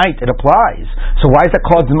at night, it applies. So why is that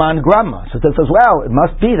called Zman Grama? So it says, well, it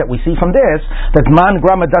must be that we see from this that Zman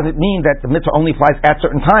Grama doesn't mean that the mitzvah only applies at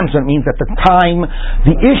certain times, so it means that the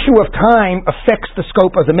issue of time affects the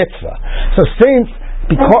scope of the mitzvah. So since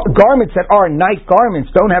because garments that are night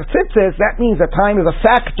garments don't have tzitzis, that means that time is a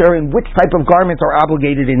factor in which type of garments are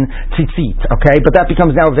obligated in tzitzit, okay? But that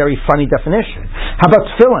becomes now a very funny definition. How about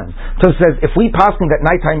tefillin? So it says, if we posting that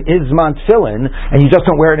nighttime is zman tefillin, and you just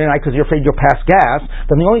don't wear it at night because you're afraid you'll pass gas,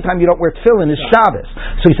 then the only time you don't wear tefillin is Shabbos.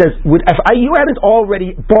 So he says, you hadn't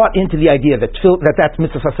already bought into the idea that that's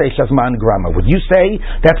mitzvah saseh shazman grama, would you say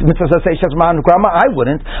that's mitzvah saseh shazman grama? I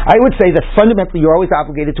wouldn't. I would say that fundamentally you're always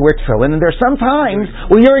obligated to wear tefillin, and there's some times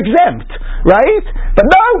where you're exempt, right? But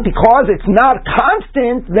no, because it's not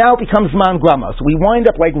constant, now it becomes zman grama. So we wind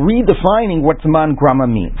up like redefining what zman grama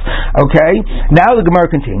means. Okay? Now the Gemara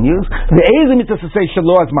continues. The Eza mitzvah saseh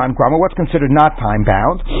shelo zman grama, what's considered not time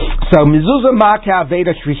bound. So mezuzah makah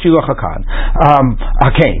aveda shvishiluch hakan.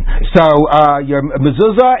 Okay. So your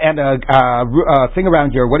mezuzah and a thing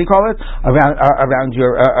around your, what do you call it? Around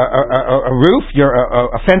your a roof,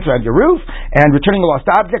 a fence around your roof, and returning a lost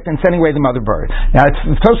object and sending away the mother bird. Now,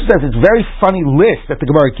 Tosfos says it's a very funny list that the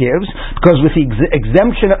Gemara gives, because with the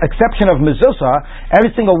exception of mezuzah,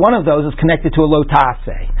 every single one of those is connected to a lo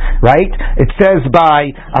taseh, right? It says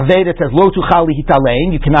by aveda, it says lo tuchal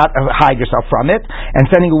lihitalein, you cannot hide yourself from it, and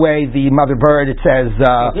sending away the mother bird, it says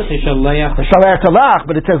shalach talach,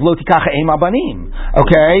 but it says lo tikach eim abanim,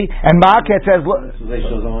 okay? And Makkah it says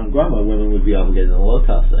women would be obligated in lo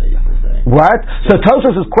taseh. What? So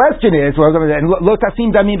Tosfos' question is, lo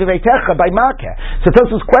tasim damim b'veitecha by Makkah. So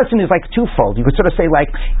Tosfos' question is like twofold. You could sort of say like,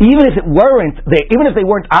 even if they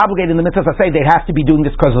weren't obligated in the mitzvah taseh, they have to be doing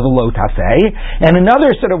this because of the lo taseh. And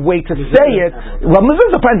another sort of way to say it, well,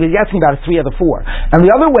 mezuzah he's asking about 3 of the 4. And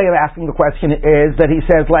the other way of asking the question is that he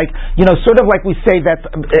says like, sort of like we say that,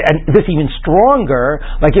 and this even stronger,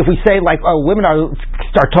 like if we say like, women are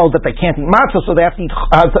told that they can't eat matzah, so they have to eat,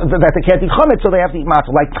 that they can't eat chametz, so they have to eat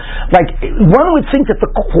matzah. Like one would think that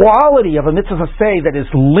the quality of a mitzvah taseh that is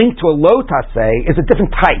linked to a lo taseh is a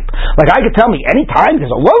different type. Like I could tell me any time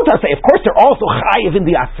there's a lo taseh, of course they're also chayiv in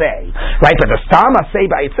the aseh, right? But the stam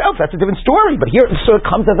aseh by itself, that's a different story. But here it sort of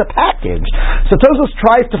comes as a package. So Tosfos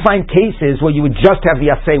tries to find cases where you would just have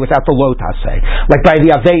the aseh without the lo taseh. Like by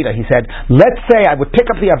the aveda, he said, let's say I would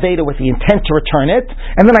pick up the aveda with the intent to return it,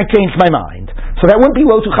 and then I changed my mind. So that wouldn't be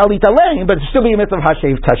lo tu chalit alein, but it'd still be a mitzvah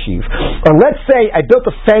hashev tashiv. Or let's say I built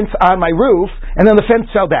a fence on my roof, and then the fence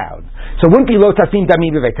fell down. So it wouldn't be lo tasim dami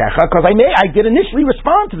b'veitecha, because I did initially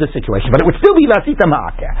respond to the situation, but it would still be lasita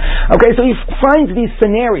ma'akeh. Okay, so he finds these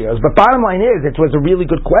scenarios, but bottom line is, it was a really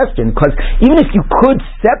good question, because even if you could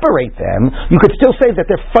separate them, you could still say that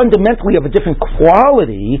they're fundamentally of a different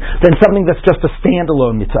quality than something that's just a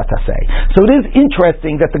standalone mitzvah taseh. So it is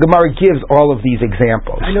interesting that the Gemara gives all of these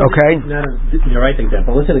examples. Okay? Not the right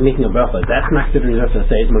example. Let's say like making a bracha. That's not considered mitzvah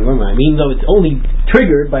taseh. It's magoma. I mean, though it's only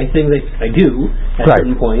triggered by things that I do at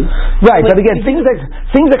certain points. Right, but again, things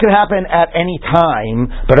that can happen at any time,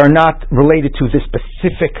 but are not related to this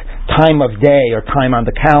specific time of day or time on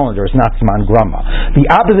the calendar is not zman grama. The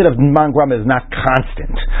opposite of zman grama is not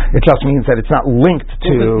constant. It just means that it's not linked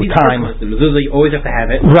to time. Mezuzah, you always have to have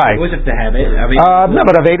it. Right. You always have to have it. No,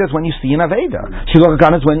 but aveda is when you see an aveda. Shiloh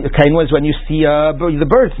Hagan is when you see the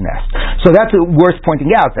bird's nest. So that's worth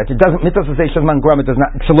pointing out, that it doesn't, mitzvah saseh zman grama does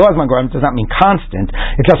not, shiloh zman grama does not mean constant.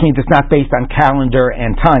 It just means it's not based on calendar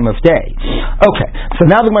and time of day. Okay, so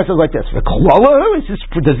now the Gemara says like this: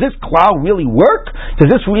 does this klal really work? Does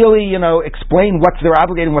this really, explain what they're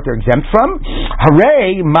obligated and what they're exempt from?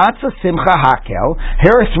 Hooray, matzah simcha hakel.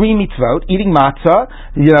 Here are 3 mitzvot: eating matzah,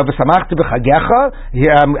 v'samachta b'chagecha.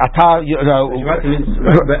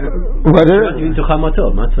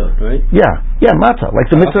 Matzah, right? Yeah, matzah. Like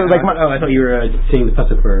the mitzvah. I thought you were saying the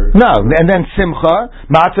pasuk for. No, and then simcha.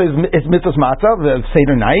 Matzah is mitzvah's matzah, the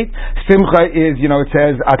Seder night. Simcha is, it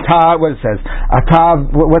says what it says?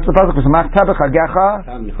 What's the pasuk? V'samachta b'chagecha.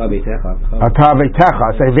 Ata veitecha.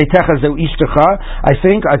 Say veitecha zeu ishtecha. I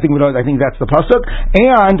think that's the pasuk.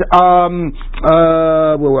 And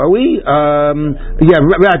where were we?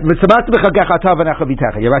 V'samachta b'chagecha ata v'necha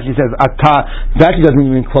bitecha. Rashi says ata. Rashi doesn't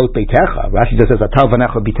even quote beitecha. Rashi just says ata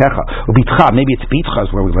v'necha bitecha. Ubitcha. Maybe it's bitcha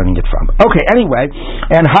is where we're learning it from. Okay. Anyway,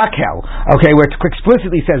 and hakel. Okay, where it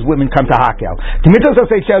explicitly says women come to hakel. The mitzvah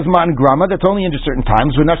says man grama. That's only under certain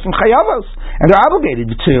times. We're nashim chayavos, and they're obligated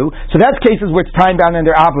to. So that's cases where it's time bound and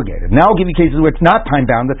they're obligated. Now I'll give you cases where it's not time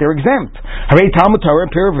bound, that they're exempt. Hooray, Talmud Torah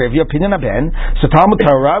and Pirav Rivya, Pinyan Aben. So Talmud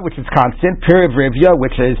Torah, which is constant, Pirav Rivya,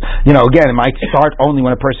 which is, again, it might start only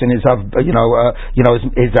when a person is able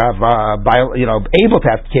to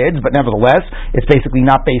have kids, but nevertheless, it's basically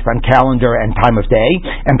not based on calendar and time of day.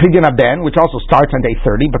 And Pinyan Aben, which also starts on day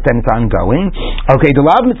 30, but then it's ongoing. Okay, the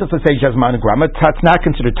Lav Mitzvah says Jazman Grama, that's not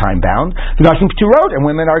considered time bound. The Nashim P'turot, and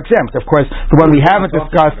women are exempt. Of course, The one we haven't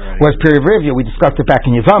discussed was Period Review. We discussed it back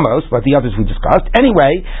in Yevamos, but the others we discussed.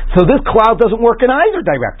 Anyway, so this cloud doesn't work in either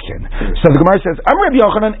direction. So the Gemara says,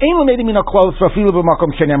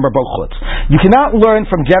 you cannot learn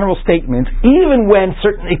from general statements even when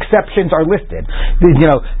certain exceptions are listed.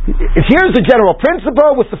 If here's the general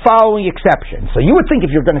principle with the following exceptions. So you would think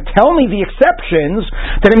if you're going to tell me the exceptions,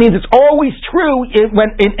 then it means it's always true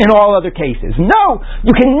in all other cases. No,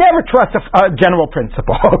 you can never trust a general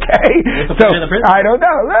principle, okay? So, I don't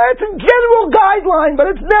know. It's a general guideline, but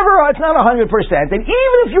it's not 100%. And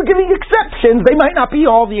even if you're giving exceptions, they might not be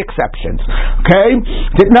all the exceptions, okay?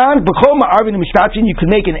 You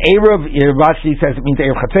could make an Erev, Rashi says it means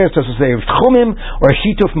Erev Chatzer, so it's Erev Tchumim, or a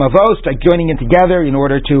Shituf Mavos, like joining in together in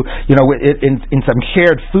order to, in some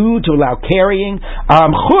shared food to allow carrying.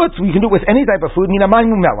 Chutz, we can do it with any type of food,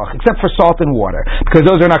 except for salt and water, because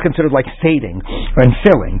those are not considered like sating and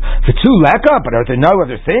filling. The two leka, but are there no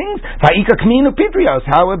other things? Va'ika kminu pitrios.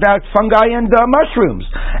 How about fungi and mushrooms?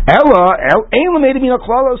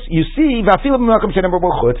 You see,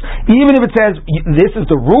 even if it says this is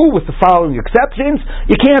the rule with the following exceptions,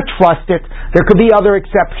 you can't trust it. There could be other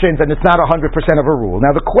exceptions, and it's not 100% of a rule.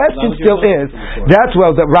 Now the question still is, that's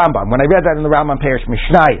the Rambam. When I read that in the Rambam Parish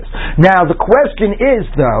Mishnayos. Now the question is,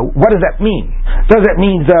 though, what does that mean? Does that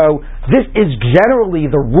mean, though, this is generally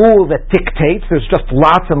the rule that dictates? There's just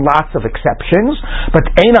lots and lots of exceptions, but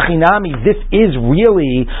Einachinami, this is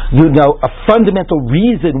really, a fundamental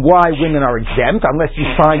reason why women are exempt, unless you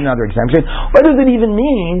find another exemption. What does it even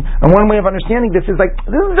mean? And one way of understanding this is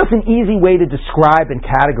this is just an easy way to describe and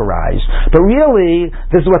categorize. But really,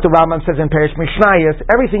 this is what the Rambam says in Parish Mishnayos.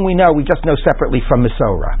 Everything we know, we just know separately from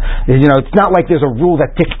Mesorah. It's not like there's a rule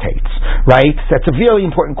that dictates, right? That's a really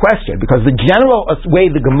important question, because the general way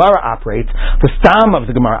the Gemara operates, the stam of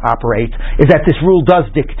the Gemara operates, is that this rule does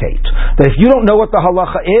dictate. That if you don't know what the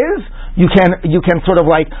halacha is, you can sort of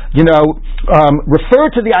refer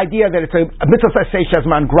to the idea that it's a mitzvah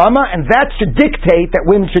shezman grama, and that should dictate that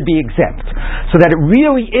women should be exempt. So that it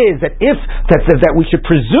really is that we should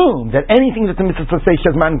presume that anything that's a mitzvah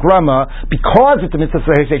shezman grama, because it's a mitzvah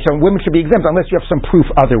shezman, women should be exempt unless you have some proof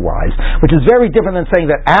otherwise. Which is very different than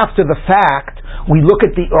saying that after the fact we look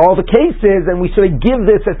at all the cases and we sort of give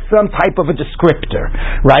this as some type of a descriptor,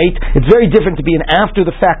 right? It's very different to be an after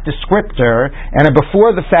the fact descriptor and a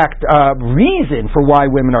before the fact reason for why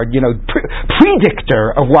women are,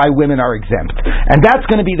 predictor of why women are exempt. And that's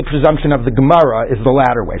going to be the presumption of the Gemara, is the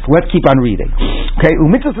latter way. So let's keep on reading. Okay,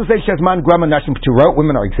 women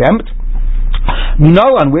are exempt.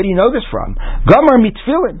 Where do you know this from? Gamar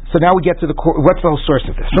mitfilin. So now we get to what's the whole source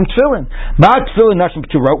of this? From tefillin.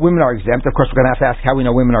 Women are exempt. Of course, we're going to have to ask how we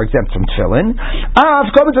know women are exempt from tefillin.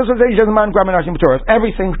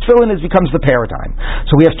 Everything tefillin becomes the paradigm.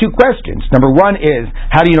 So we have two questions. Number one is,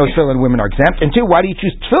 how do you know tefillin women are exempt? And two, why do you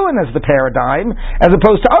choose tefillin as the paradigm as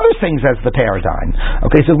opposed to other things as the paradigm?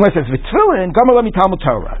 Okay, so when it says tefillin, Gamar lami Talmud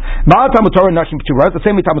Torah. Ma Talmud Torah nashim b'turah. It's the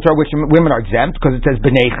same way Talmud Torah which women are exempt, because it says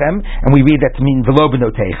b'neichem, and we read that to mean v'lo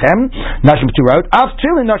b'notechem, nashim b'turot. Av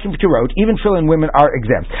tefillin nashim b'turot. Even tefillin women are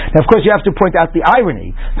exempt. Now, of course, you have to point out the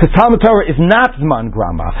irony, because Talmud Torah is not zman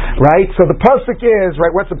grama, right? So the pasuk is,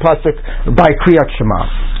 right? What's the pasuk by Kriyat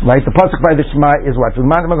Shema? Right? The pasuk by the Shema is what?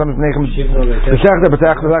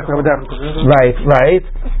 Right.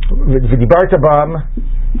 V'dibarta bam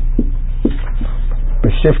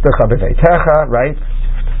b'shiftecha b'veitecha, right?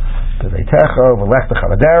 B'veitecha v'lechtecha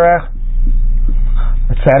b'derech,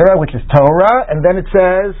 etc., which is Torah, and then it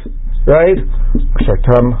says, right,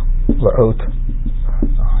 Shartam la'ot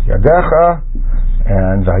yadecha,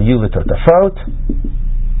 and Vayu l'totafot,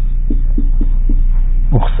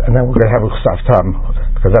 and then we're going to have Uchsavtam,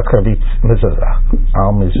 because that's going to be mezuzah,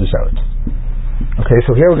 al mezuzot. Okay,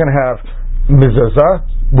 so here we're going to have mezuzah.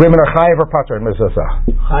 Women are chayav or pater in mezuzah.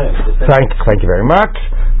 Thank you very much.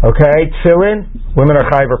 Okay, tefillin, women are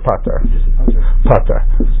chayav or pater. Pater.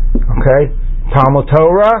 Okay. Talmud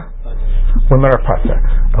Torah, women are pater.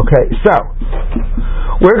 Okay, so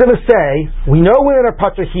we're going to say we know women are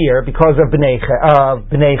pater here because of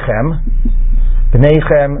b'neichem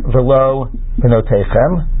v'lo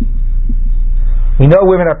b'notechem. We know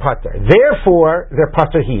women are pater. Therefore, they're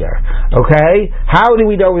pater here. Okay? How do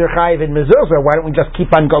we know we're chayiv in mezuzah? Why don't we just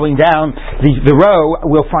keep on going down the row?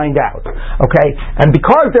 We'll find out. Okay? And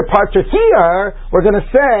because they're pater here, we're going to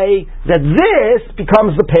say that this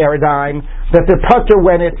becomes the paradigm that they're pater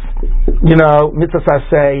when it's, mitzvah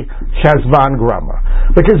say shazvan grama,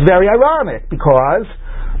 which is very ironic, because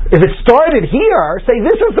if it started here, say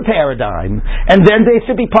this is the paradigm, and then they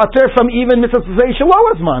should be pater from even mitzvah say shelo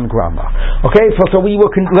azman grama. Okay, so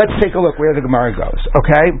let's take a look where the Gemara goes.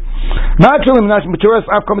 Okay, Not tefillin nashim b'turas.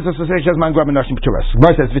 Af komitz association has man grab nashim b'turas.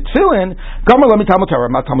 Gemara says v'tefillin gomer lo mitalmud Torah.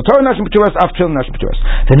 Ma talmud Torah nashim b'turas. Af tefillin nashim b'turas.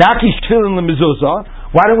 The nakish tefillin lemezuzah.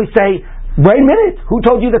 Why don't we say? Wait a minute. Who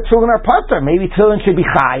told you that tefillin are pater? Maybe tefillin should be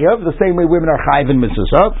chayav the same way women are chayav in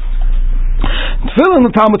mezuzah. Tefillin the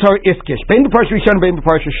Talmud Torah iskish. Bein b'parsha rishon, bein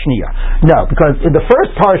b'parsha shniya. No, because in the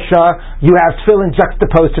first parsha you have tefillin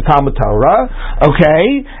juxtaposed to Talmud Torah,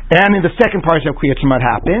 okay, and in the second parsha of Kriyat Shema it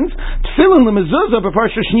happens. Tefillin the mezuzah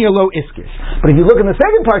b'parsha shniya lo iskish. But if you look in the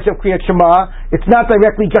second parsha of Kriyat Shema, it's not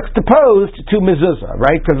directly juxtaposed to mezuzah,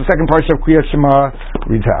 right? Because the second parsha of Kriyat Shema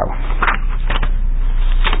reads how.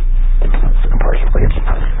 Second parsha of Kriyat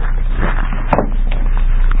Shema.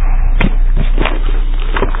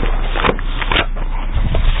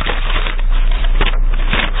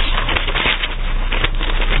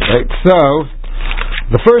 Right, so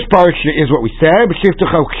the first parsha is what we said. The second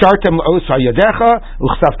parsha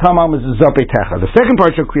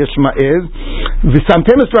of Kriyat Shema is it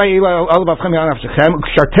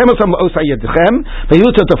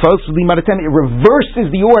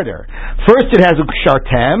reverses the order. First it has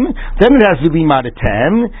ukshartem, then it has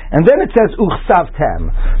v'limadatem, and then it says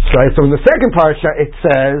uchsavtem. So in the second parsha it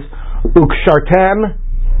says ukshartem,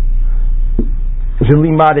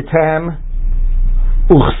 v'limadatem,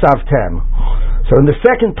 uchsavtem. So in the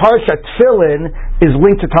second parsha, tefillin is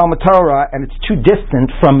linked to Talmud Torah, and it's too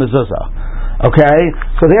distant from mezuzah. Okay,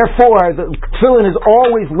 so therefore, the tefillin is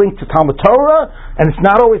always linked to Talmud Torah, and it's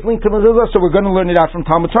not always linked to mezuzah. So we're going to learn it out from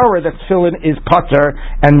Talmud Torah that tefillin is pater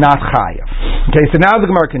and not chayav. Okay, so now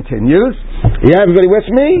the Gemara continues. Yeah, everybody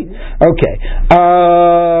with me? Okay.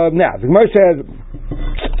 Now the Gemara says.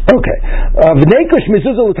 Okay, v'neikush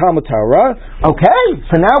mezuzah l'Talmud Torah. Okay,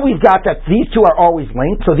 so now we've got that these two are always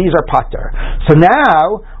linked, so these are pater. So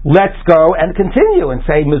now let's go and continue and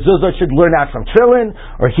say mezuzah should learn out from tefillin,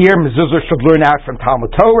 or here mezuzah should learn out from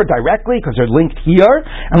Talmud Torah directly because they're linked here,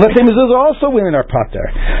 and let's say mezuzah also women are pater.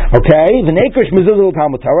 Okay, v'neikush mezuzah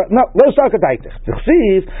l'Talmud Torah. No, lo sakadaitich.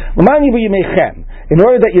 T'chsiv l'man yibu yimechem, in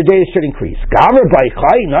order that your days should increase. Gamer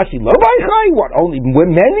b'chai, nashi lo b'chai. What? Only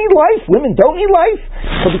men need life? Women don't need life?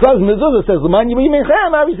 So because mezuzah says l'man yibu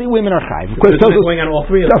yimechem, obviously women are chai. Of course,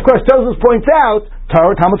 Tosfos points out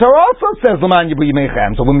Talmud Torah also says l'man yibu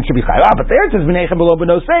yimechem, so women should be chai. But there it says v'neichem below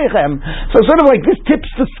b'noseichem. So sort of like this tips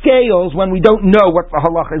the scales when we don't know what the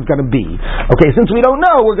halacha is going to be. Okay, since we don't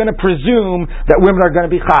know, we're going to presume that women are going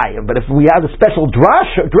to be chai. But if we have a special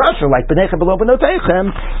drasha like v'neichem below b'noseichem,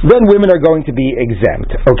 then women are going to be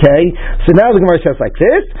exempt. Okay, so now the Gemara says like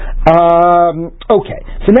this. Okay,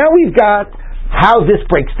 so now we've got how this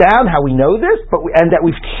breaks down, how we know this, and that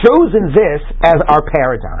we've chosen this as our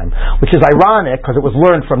paradigm, which is ironic because it was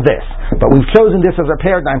learned from this. But we've chosen this as our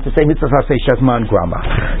paradigm to say mitzvah hasei shezman grama.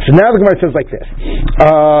 So now the Gemara says like this.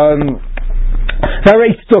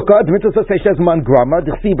 Sukkah, the mitzvah says shezman grama.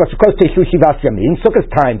 The chsiva sukkos teishu shivas yamin. Sukkah is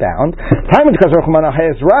time bound. Time is because Rachmana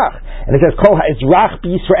ha'ezrach, and it says kol ha'ezrach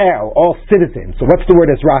b'Yisrael, all citizens. So what's the word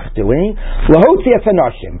ezrach doing? Lahotzi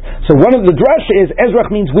esanashim. So one of the drasha is ezrach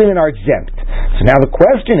means women are exempt. So now the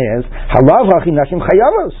question is, halav hachi nashim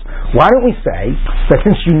chayavos. Why don't we say that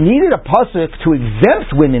since you needed a pasuk to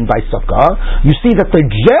exempt women by sukkah, you see that the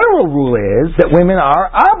general rule is that women are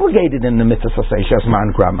obligated in the mitzvah hasei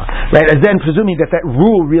shezman grama, right? As then presuming that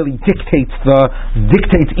rule really dictates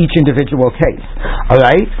each individual case. All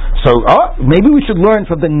right. So maybe we should learn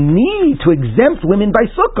from the need to exempt women by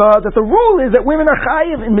sukkah that the rule is that women are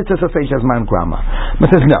chayiv in mitzvah hasei shezman grama.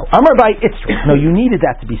 But says no. Amar by Itzri. No, you needed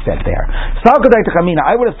that to be said there. I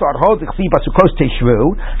would have thought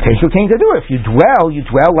came to do it. If you dwell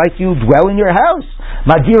like you dwell in your house.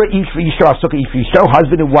 Madira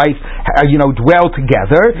husband and wife, dwell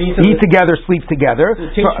together, eat together, sleep together.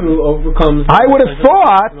 I would have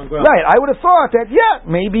thought, right? I would have thought that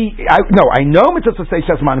maybe I know mitzvah hasei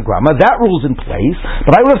shezman grama, that rule's in place,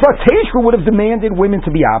 but I would have thought Teshru would have demanded women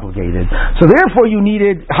to be obligated. So therefore, you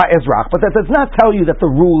needed ha'ezrach, but that does not tell you that the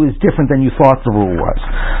rule is different than you thought the rule was.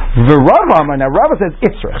 Now Rava says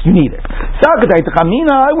itzrich, you need it.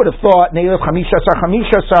 I would have thought make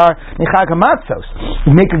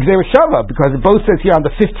a gzera shava, because it both says here on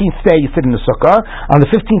the 15th day you sit in the sukkah, on the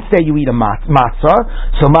 15th day you eat a matzah.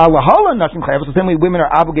 So ma'alahala nashim chayav. So then women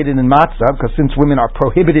are obligated in matzah, because since women are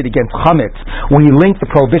prohibited against chametz, we link the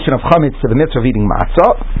prohibition of chametz to the mitzvah of eating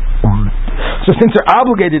matzah. So since they're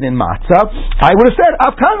obligated in matzah, I would have said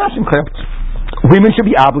afkan nashim chayav. Women should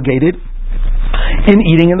be obligated in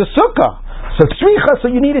eating in the sukkah. So tzricha,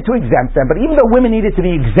 so you needed to exempt them, but even though women needed to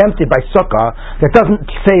be exempted by sukkah, that doesn't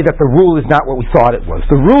say that the rule is not what we thought it was.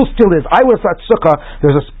 The rule still is, I would have thought sukkah,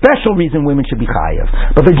 there's a special reason women should be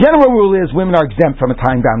chayav. But the general rule is women are exempt from a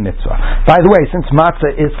time-bound mitzvah. By the way, since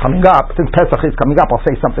matzah is coming up, since Pesach is coming up, I'll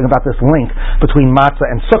say something about this link between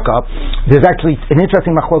matzah and sukkah. There's actually an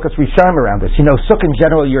interesting machlokas rishonim around this. You know, sukkah in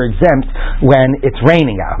general you're exempt when it's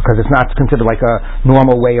raining out, because it's not considered like a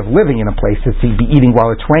normal way of living in a place to be eating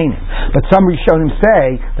while it's raining. But some rishonim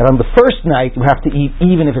say that on the first night you have to eat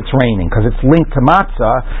even if it's raining, because it's linked to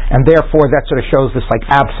matzah, and therefore that sort of shows this like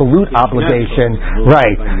absolute obligation.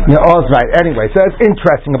 Right. You know, all's right. Anyway, so it's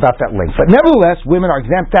interesting about that link. But nevertheless, women are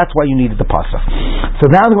exempt. That's why you needed the pasuk.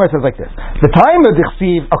 So now the Gemara says like this: the time of the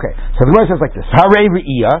chsiv. Okay, so the Gemara says like this: Harei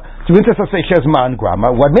re'iyah.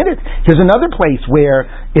 One minute. Here's another place where,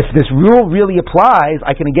 if this rule really applies,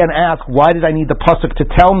 I can again ask, why did I need the pasuk to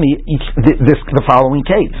tell me the following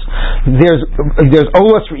case? There's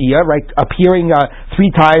olas re'iyah, right, appearing 3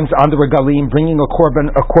 times on the regalim, bringing a korban.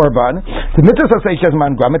 The mitzvah sasei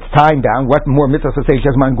shezman gram, it's time bound. What more mitzvah sasei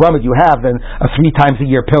shezman gram do you have than a 3 times a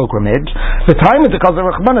year pilgrimage? The time of the kol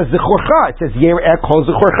zechorcha is zichorcha. It says yer kol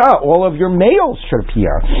zichorcha. All of your males should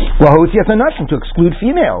appear. To exclude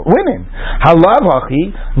women.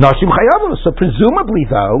 So presumably,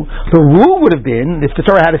 though, the rule would have been, if the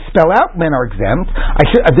Torah had to spell out men are exempt,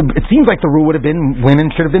 it seems like the rule would have been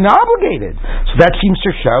women should have been obligated. So that seems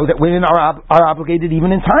to show that women are obligated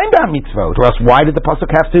even in time-bound mitzvot. Or else, why did the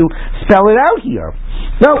pasuk have to spell it out here?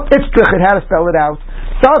 No, it had to spell it out.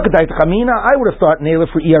 I would have thought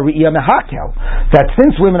that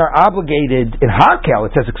since women are obligated in Hakel,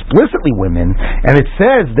 it says explicitly women, and it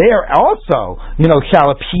says there also,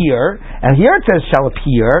 shall appear, and here it says shall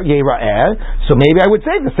appear, Yera'eh, so maybe I would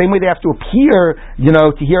say the same way they have to appear,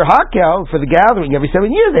 to hear Hakel for the gathering every 7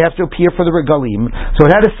 years, they have to appear for the regalim. So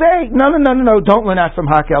it had to say, no, don't learn out from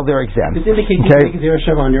Hakel, they're exempt. This indicates you can make a zero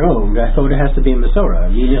shav on your own. I thought it has to be in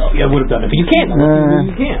Masorah. I would have done it, but you can't.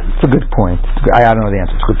 You can. It's a good point. I don't know the answer.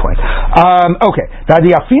 It's a good point. Okay.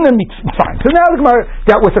 Fine. So now the Gemara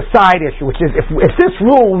dealt with a side issue, which is if this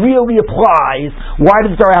rule really applies, why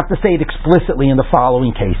does the Torah have to say it explicitly in the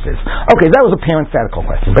following cases? Okay, that was a parenthetical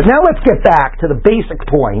question. But now let's get back to the basic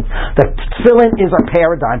point that tefillin is our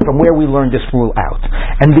paradigm from where we learned this rule out.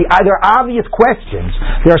 And there are obvious questions.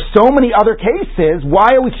 There are so many other cases.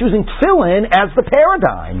 Why are we choosing tefillin as the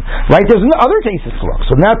paradigm? Right? There's other cases to look.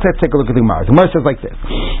 So now let's take a look at the Gemara. The Gemara says like this.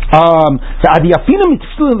 One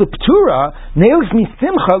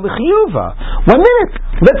minute.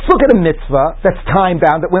 Let's look at a mitzvah that's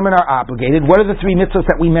time-bound, that women are obligated. What are the 3 mitzvahs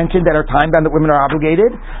that we mentioned that are time-bound, that women are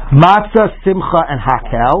obligated? Matzah, Simcha, and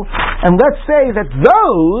Hakel. And let's say that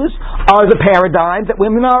those are the paradigms that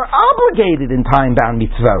women are obligated in time-bound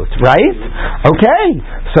mitzvot, right? Okay.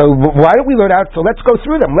 So why don't we learn out? So let's go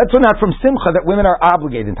through them. Let's learn out from Simcha that women are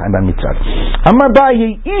obligated in time-bound mitzvot.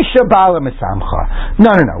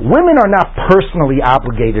 No. Women are not personally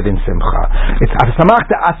obligated in Simcha. It's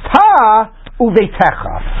Avsamachta Ata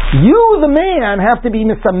Uveitecha. You, the man, have to be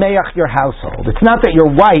misameach your household. It's not that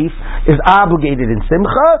your wife is obligated in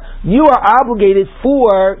Simcha. You are obligated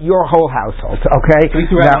for your whole household. Okay? We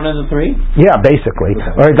threw out 1 of the 3? Yeah, basically.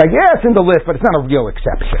 Okay. Or it's like, it's in the list, but it's not a real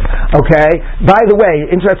exception. Okay? By the way,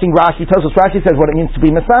 interesting, Rashi says what it means to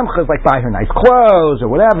be misamcha is like buy her nice clothes or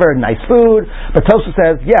whatever, nice food. But Tosfos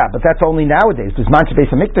says, but that's only nowadays. There's Mancha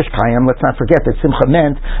Beis HaMikdash Kayam. Let's not forget that Simcha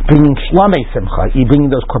meant bringing shlamei Simcha,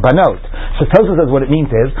 bringing those korbanot. So Tosfos says what it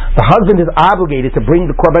means is the husband is obligated to bring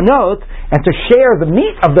the korbanot and to share the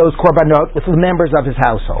meat of those korbanot with the members of his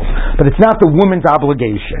household. But it's not the woman's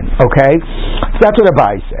obligation. Okay? So that's what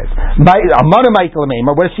Rabbi says.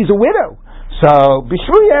 What if she's a widow? So,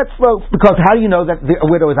 because how do you know that a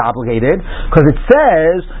widow is obligated? Because it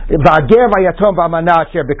says, right,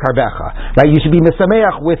 you should be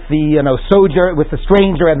misameach with the sojourner, with the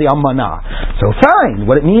stranger and the almanah. So fine.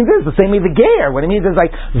 What it means is the same way the ger. What it means is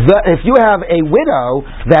like if you have a widow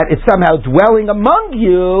that is somehow dwelling among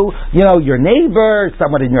you, your neighbor,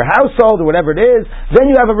 someone in your household, or whatever it is,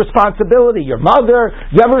 then you have a responsibility. Your mother,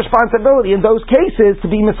 you have a responsibility in those cases to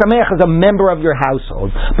be misameach as a member of your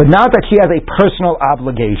household, but not that she has a personal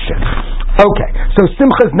obligation. Okay, so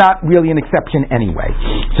Simcha is not really an exception anyway.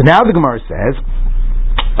 So now the Gemara says,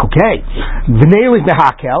 Okay, v'neilig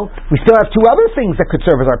behakel. We still have two other things that could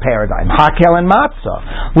serve as our paradigm: hakel and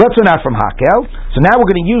matzah. Let's learn out from hakel. So now we're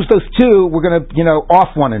going to use those two. We're going to,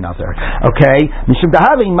 off one another. Okay, mishum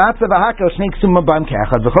dahaving matzah v'hakel shnei ksum mabam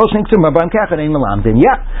kechad v'chol shnei ksum mabam kechad ein melamdin.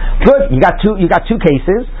 Yeah, good. You got two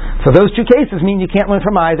cases. So those two cases mean you can't learn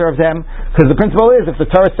from either of them, because the principle is if the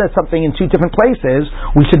Torah says something in two different places,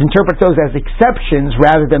 we should interpret those as exceptions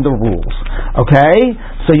rather than the rules. Okay,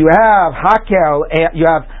 so you have hakel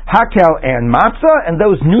and matzah, and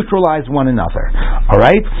those neutralize one another. All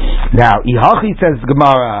right. Now, Ihachi says the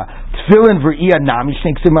Gemara, tefillin v'riyah nami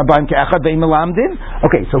shnei ksum mabam ke'echad ve'im melamdin.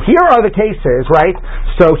 Okay, so here are the cases, right?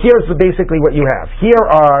 So here's basically what you have. Here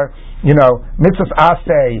are, mitzvahs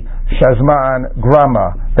aseh, shazman,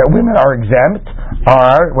 grama, that women are exempt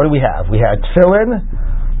are, what do we have? We had tefillin.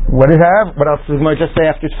 What do we have? What else did the Gemara just say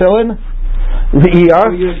after tefillin? The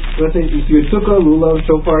ER. Your sukkah, lulav,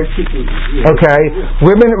 shofar, okay,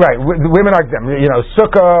 women are exempt.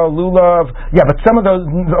 Sukkah, lulav. Yeah, but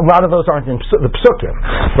a lot of those aren't in the psukim,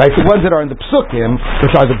 right? The ones that are in the psukim,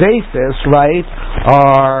 which are the basis, right,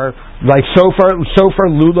 are like shofar,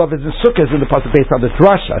 lulav is in sukkah, is in the pasuk based on the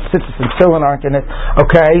drasha. Tzitzis and tefillin aren't in it.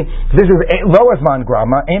 Okay, this is lo azman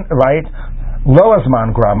grama, right? Lo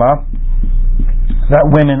azman grama. That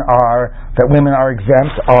women are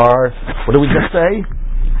exempt are, what did we just say?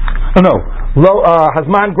 Oh no,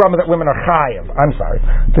 hazman grama, that women are chayav. I'm sorry,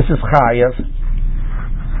 this is chayav,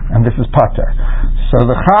 and this is pater. So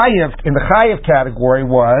the chayav, in the chayav category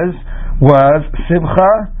was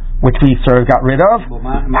simcha, which we sort of got rid of,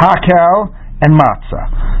 hakel, and matzah.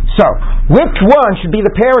 So, which one should be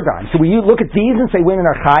the paradigm? So we look at these and say women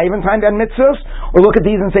are chayiv in time and mitzvahs, or look at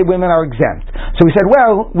these and say women are exempt? So we said,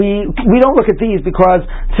 well, we don't look at these because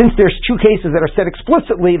since there's two cases that are said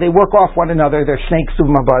explicitly, they work off one another. They're shnei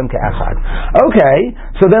ksuvim mabam ke'echad. Okay,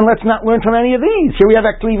 so then let's not learn from any of these. Here we have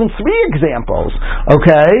actually even three examples.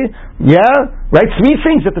 Okay, yeah, right? Three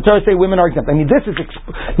things that the Torah say women are exempt. I mean, this is,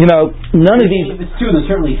 none of these. If it's two, then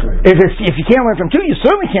certainly three. If you can't learn from two, you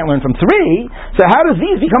certainly can't learn from three. So how does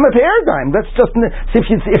these become a paradigm? Let's just,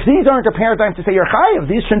 if these aren't a paradigm to say you're chayav,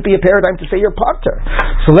 these shouldn't be a paradigm to say you're pater.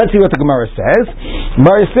 So let's see what the Gemara says.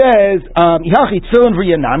 Gemara says, no,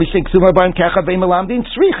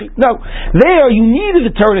 there you needed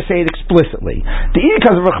the Torah to say it explicitly.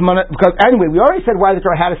 Because anyway, we already said why the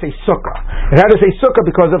Torah had to say sukkah. It had to say sukkah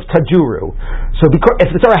because of tajuru. So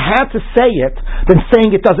if the Torah had to say it, then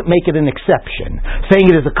saying it doesn't make it an exception.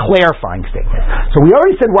 Saying it is a clarifying statement. So we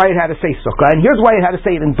already said why it had to say sukkah, and here's why it had to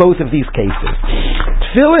say it in both of these cases.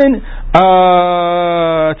 Tefillin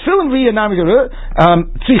riyah nami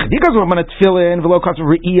because we're going to tefillin v'lo kasav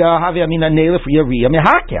riyah havi amina neilef riyah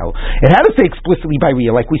mehakel. It had to say explicitly by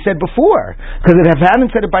riyah, like we said before. Because if it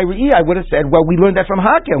hadn't said it by riyah, I would have said, well, we learned that from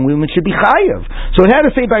hakel, and women should be chayiv. So it had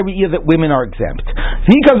to say by riyah that women are exempt.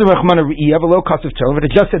 Because of rachmana riyah v'lo kasav tefillin, but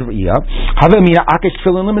it just said riyah havi amina akesh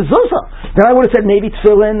tefillin lemezuzah. Then I would have said maybe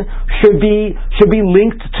tefillin should be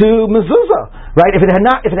linked to mezuzah. Right? If it had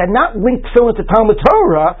not linked tefillin to Talmud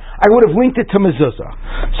Torah, I would have linked it to mezuzah.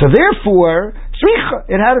 So therefore, tzricha,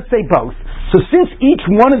 it had to say both. So since each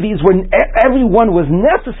one of these every one was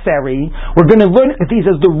necessary, we're going to learn at these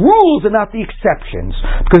as the rules and not the exceptions,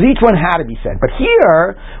 because each one had to be said. But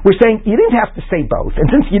here, we're saying you didn't have to say both.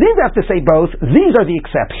 And since you didn't have to say both, these are the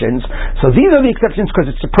exceptions. So these are the exceptions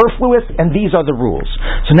because it's superfluous, and these are the rules.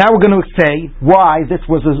 So now we're going to say why this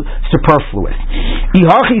was superfluous.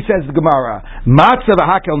 Ihachi, says the Gemara, matzah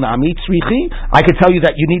v'hakel nami tzrichi. I could tell you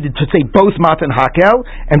that you needed to say both matzah and hakel,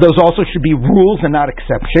 and those also should be rules and not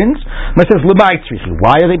exceptions. But it says l'mai tzrichi.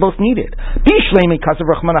 Why are they both needed? Bishlemi kasav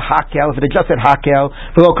rachmana hakel. If it had just said hakel,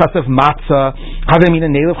 v'lo kasav matzah, havemina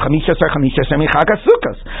neilev chamisha shemi chagas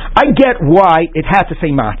sukkos. I get why it had to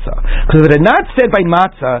say matzah, because if it had not said by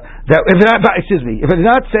matzah if it had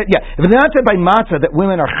not said by matzah that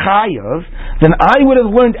women are chayav, then I would have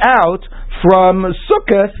learned out from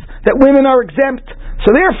sukkos that women are exempt. So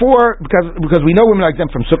therefore, because we know women are exempt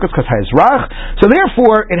from sukkahs because ha'ezrach, so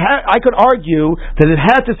therefore I could argue that it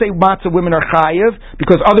had to say matzah women are chayiv,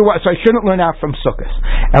 because otherwise, so I shouldn't learn out from sukkahs.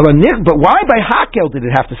 But why by hakel did it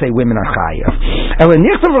have to say women are chayiv?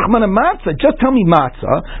 Just tell me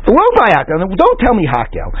matzah. Don't tell me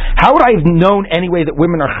hakel. How would I have known anyway that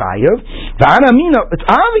women are chayiv? It's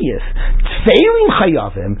obvious.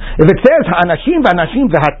 If it says ha'anashim v'anashim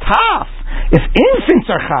v'hataf, if infants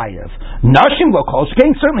are chayiv, nashim lo kol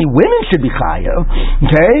shkein, certainly women should be chayav.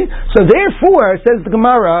 Okay, so therefore, says the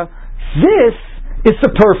Gemara, this is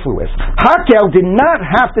superfluous. Hakel did not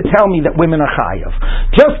have to tell me that women are chayav.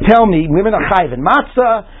 Just tell me women are chayav in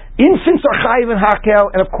matzah, infants are chayav in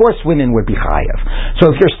hakel, and of course women would be chayav.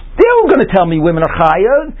 So if you're still going to tell me women are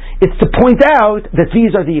chayav. It's to point out that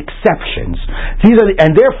these are the exceptions.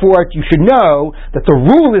 And therefore you should know that the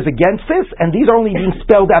rule is against this, and these are only being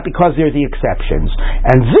spelled out because they're the exceptions.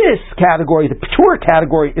 And this category, the pure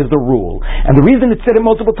category, is the rule. And the reason it said it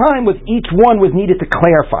multiple times was each one was needed to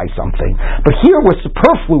clarify something. But here was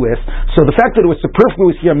superfluous, so the fact that it was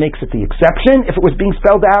superfluous here makes it the exception if it was being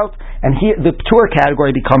spelled out, and here the pure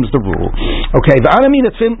category becomes the rule. Okay,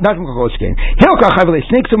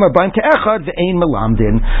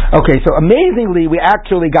 okay, so amazingly we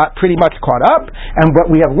actually got pretty much caught up, and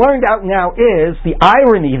what we have learned out now is the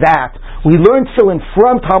irony that we learned tefillin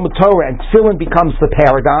from Talmud Torah, and tefillin becomes the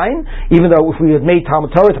paradigm, even though if we had made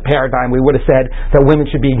Talmud Torah the paradigm, we would have said that women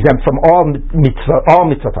should be exempt from all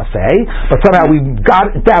mitzvot aseh, but somehow we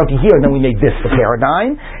got it down to here, and then we made this the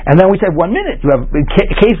paradigm, and then we said 1 minute, you have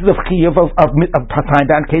cases of chiyuv of time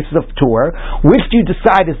bound, cases of Torah, which do you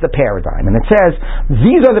decide is the paradigm? And it says,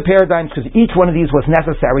 these are the paradigms because each one of these was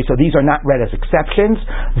necessary, so these are not read as exceptions.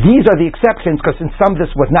 These are the exceptions because since some of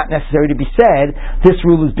this was not necessary to be said, this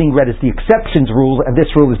rule is being read as the exceptions rule, and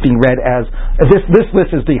this rule is being read as this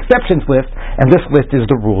list is the exceptions list, and this list is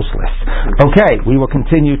the rules list. Okay, we will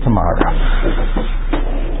continue tomorrow.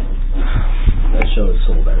 That show is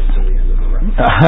sold out to the end of the run.